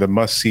like are the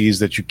must-sees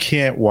that you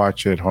can't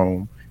watch at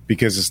home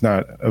because it's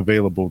not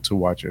available to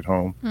watch at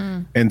home.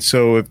 And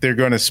so if they're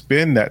going to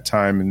spend that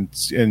time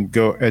and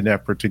go an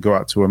effort to go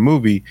out to a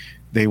movie,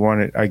 they want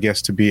it, I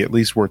guess, to be at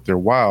least worth their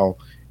while.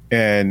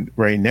 And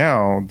right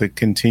now, the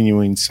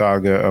continuing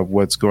saga of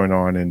what's going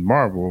on in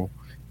Marvel,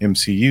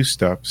 MCU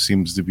stuff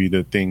seems to be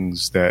the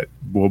things that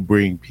will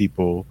bring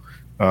people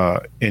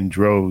in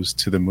droves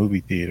to the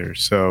movie theater.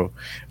 So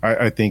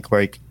I think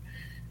like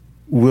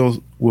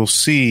we'll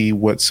see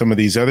what some of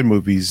these other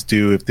movies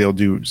do if they'll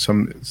do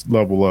some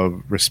level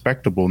of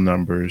respectable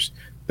numbers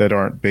that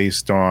aren't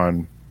based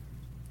on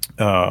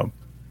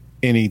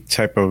any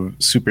type of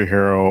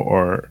superhero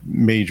or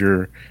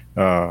major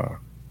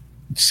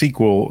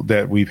sequel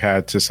that we've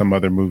had to some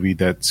other movie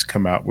that's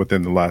come out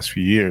within the last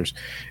few years.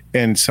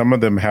 And some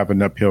of them have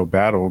an uphill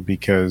battle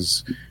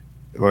because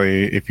like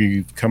if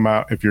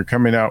you're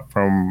coming out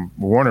from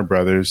Warner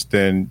Brothers,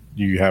 then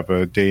you have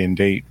a day and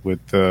date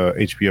with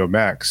HBO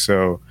Max.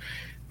 So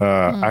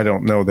I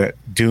don't know that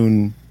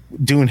Dune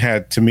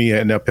had, to me,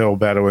 an uphill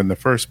battle in the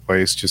first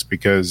place, just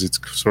because it's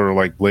sort of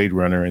like Blade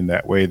Runner in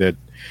that way that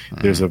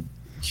there's a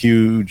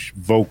huge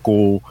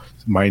vocal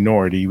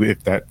minority,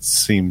 if that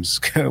seems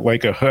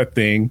like a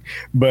thing,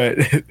 but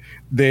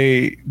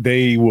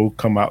they will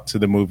come out to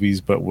the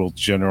movies, but will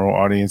general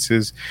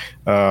audiences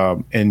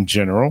in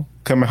general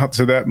come out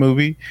to that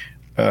movie?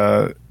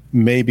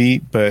 Maybe,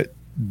 but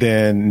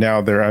then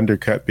now they're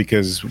undercut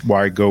because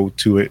why go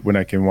to it when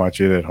I can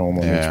watch it at home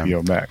on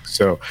HBO Max?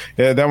 So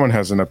yeah, that one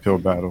has an uphill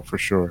battle for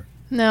sure.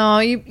 No,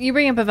 you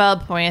bring up a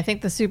valid point. I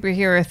think the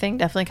superhero thing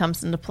definitely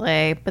comes into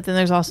play, but then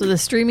there's also the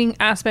streaming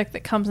aspect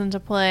that comes into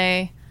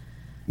play.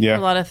 Yeah,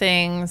 a lot of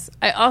things.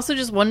 I also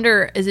just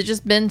wonder, has it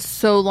just been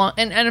so long?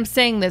 And I'm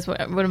saying this,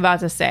 what I'm about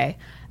to say,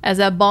 as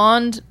a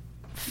Bond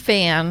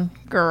fan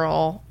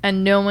girl,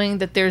 and knowing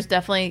that there's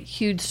definitely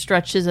huge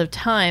stretches of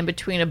time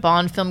between a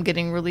Bond film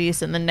getting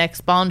released and the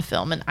next Bond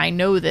film, and I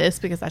know this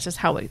because that's just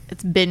how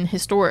it's been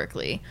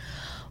historically.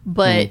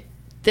 But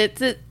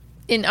that's it.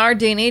 In our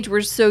day and age,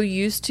 we're so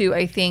used to,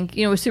 I think,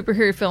 with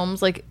superhero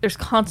films, like there's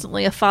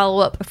constantly a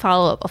follow-up, a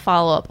follow-up, a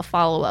follow-up, a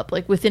follow-up,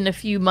 like within a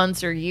few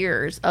months or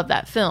years of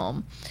that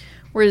film.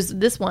 Whereas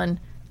this one,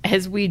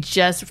 as we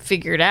just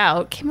figured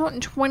out, came out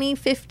in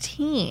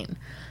 2015.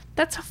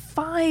 That's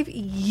 5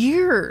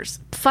 years,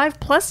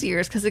 5+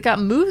 years, because it got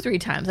moved 3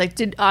 times. Like,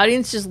 did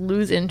audience just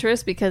lose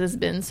interest because it's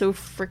been so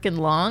freaking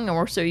long and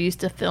we're so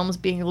used to films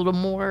being a little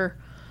more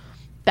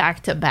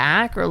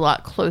back-to-back or a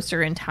lot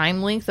closer in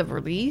time length of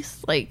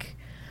release? Like,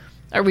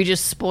 are we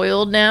just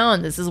spoiled now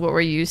and this is what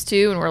we're used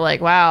to? And we're like,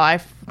 wow, I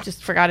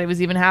just forgot it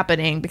was even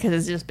happening because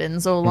it's just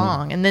been so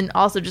long. And then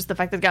also just the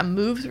fact that it got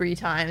moved 3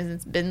 times and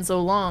it's been so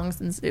long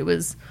since it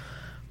was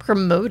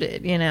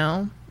promoted, I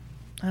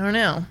don't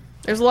know.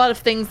 There's a lot of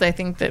things I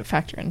think that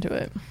factor into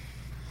it.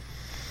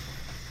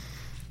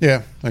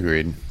 Yeah,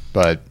 agreed.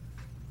 But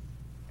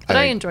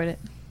I enjoyed it.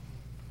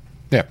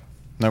 Yeah.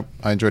 Nope,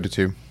 I enjoyed it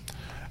too.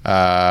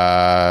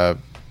 Yeah,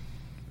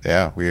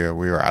 we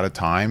are out of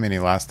time. Any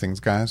last things,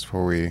 guys,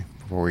 before we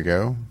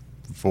go?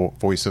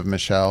 Voice of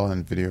Michelle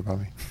and Video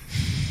Bobby.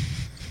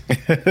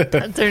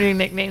 That's their new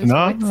nicknames.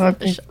 No,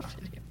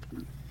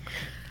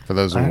 for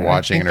those who are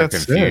watching and are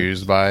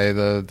confused by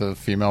the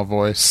female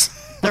voice.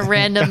 The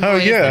random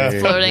voice that's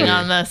floating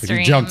on the If stream.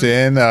 you jumped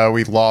in,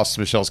 we lost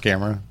Michelle's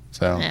camera.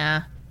 So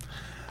yeah.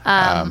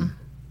 I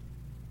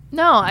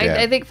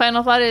think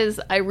final thought is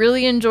I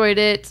really enjoyed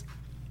it.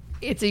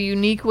 It's a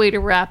unique way to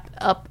wrap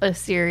up a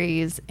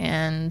series,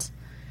 and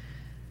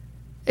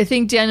I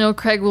think Daniel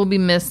Craig will be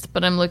missed,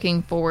 but I'm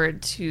looking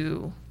forward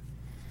to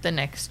the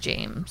next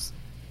James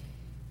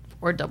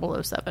or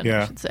 007,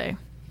 I should say.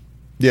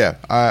 Yeah,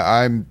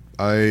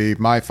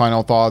 my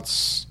final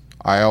thoughts.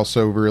 I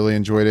also really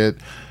enjoyed it,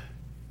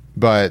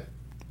 but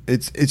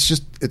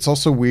it's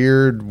also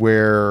weird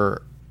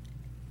where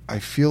I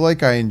feel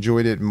like I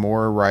enjoyed it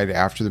more right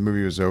after the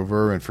movie was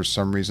over, and for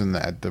some reason,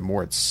 the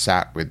more it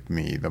sat with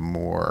me, the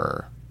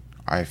more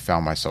I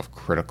found myself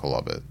critical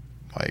of it.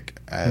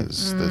 Like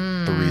as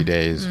the 3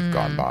 days have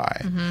gone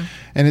by,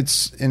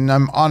 and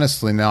I'm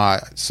honestly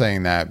not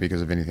saying that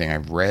because of anything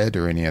I've read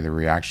or any other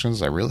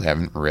reactions. I really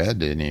haven't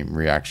read any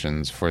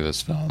reactions for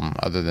this film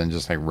other than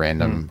just like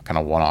random kind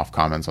of one-off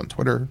comments on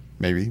Twitter,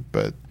 maybe.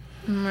 But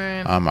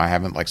I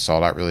haven't like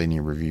sought out really any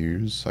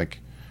reviews. Like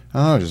I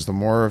don't know, just the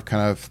more I've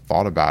kind of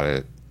thought about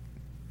it,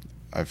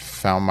 I've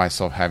found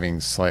myself having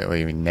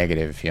slightly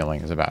negative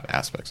feelings about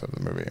aspects of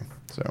the movie.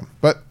 So,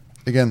 but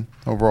again,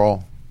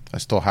 overall, I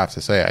still have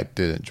to say I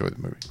did enjoy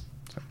the movie.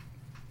 So.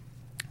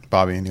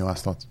 Bobby, any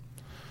last thoughts?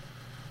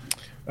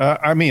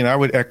 I mean, I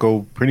would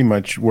echo pretty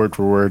much word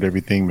for word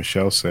everything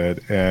Michelle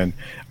said. And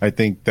I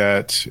think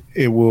that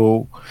it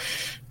will...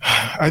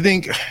 I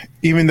think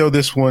even though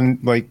this one,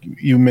 like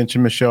you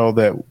mentioned, Michelle,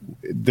 that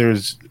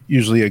there's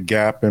usually a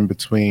gap in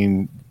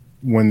between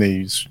when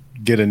they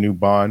get a new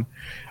Bond,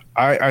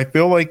 I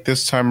feel like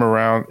this time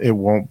around it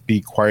won't be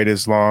quite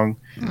as long.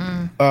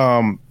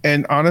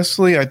 And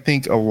honestly, I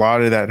think a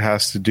lot of that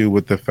has to do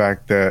with the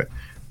fact that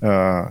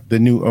the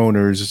new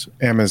owners,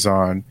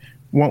 Amazon,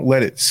 won't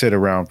let it sit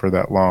around for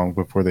that long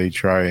before they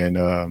try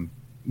and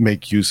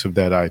make use of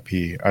that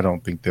IP. I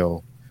don't think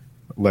they'll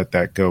let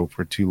that go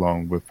for too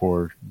long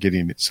before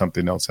getting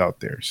something else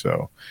out there.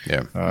 So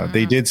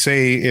they did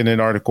say in an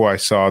article I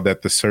saw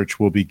that the search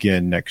will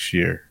begin next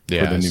year for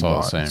the new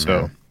Bond.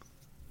 So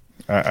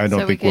I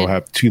don't think we'll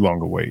have too long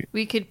to wait.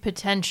 We could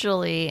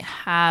potentially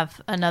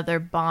have another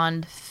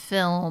Bond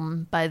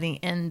film by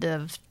the end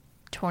of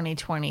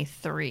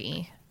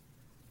 2023.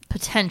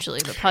 Potentially,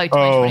 but probably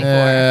 2024.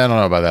 I don't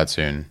know about that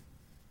soon.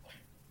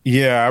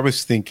 Yeah, I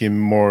was thinking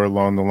more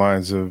along the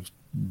lines of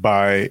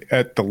by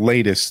at the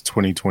latest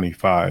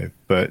 2025,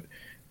 but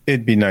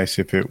it'd be nice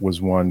if it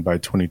was one by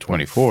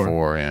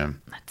 2024. Yeah.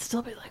 That'd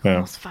still be like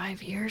almost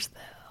 5 years though.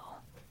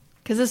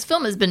 Because this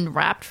film has been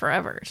wrapped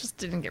forever. It just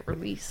didn't get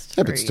released.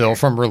 Yeah, but still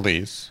from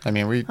release. I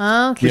mean, we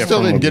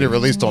still didn't get it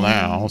released till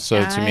now.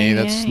 So to me,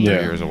 that's 3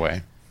 years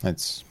away.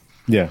 That's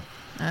okay.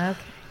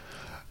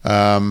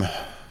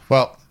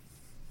 Well,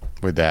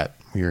 with that,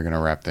 we are going to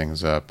wrap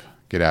things up.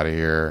 Get out of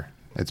here.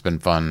 It's been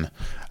fun.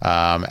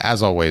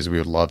 As always, we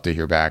would love to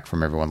hear back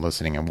from everyone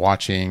listening and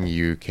watching.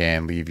 You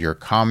can leave your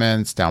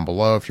comments down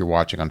below if you're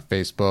watching on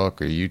Facebook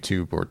or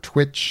YouTube or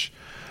Twitch.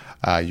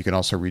 You can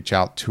also reach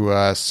out to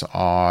us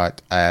at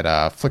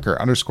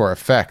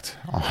Flickr_effect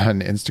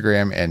on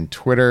Instagram and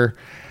Twitter.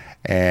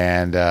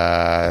 And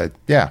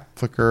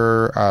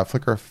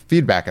Flickr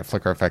feedback at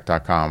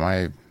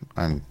flickreffect.com.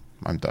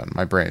 I'm done.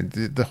 My brain,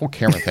 the whole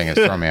camera thing is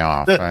throwing me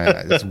off.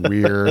 It's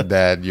weird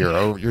that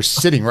you're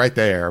sitting right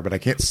there, but I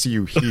can't see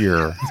you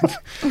here.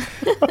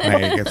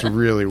 It's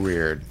really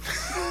weird.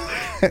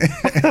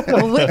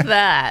 With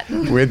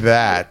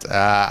that,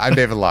 I'm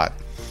David Lott.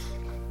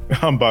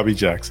 I'm Bobby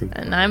Jackson.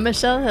 And I'm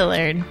Michelle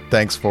Hillard.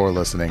 Thanks for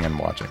listening and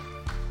watching.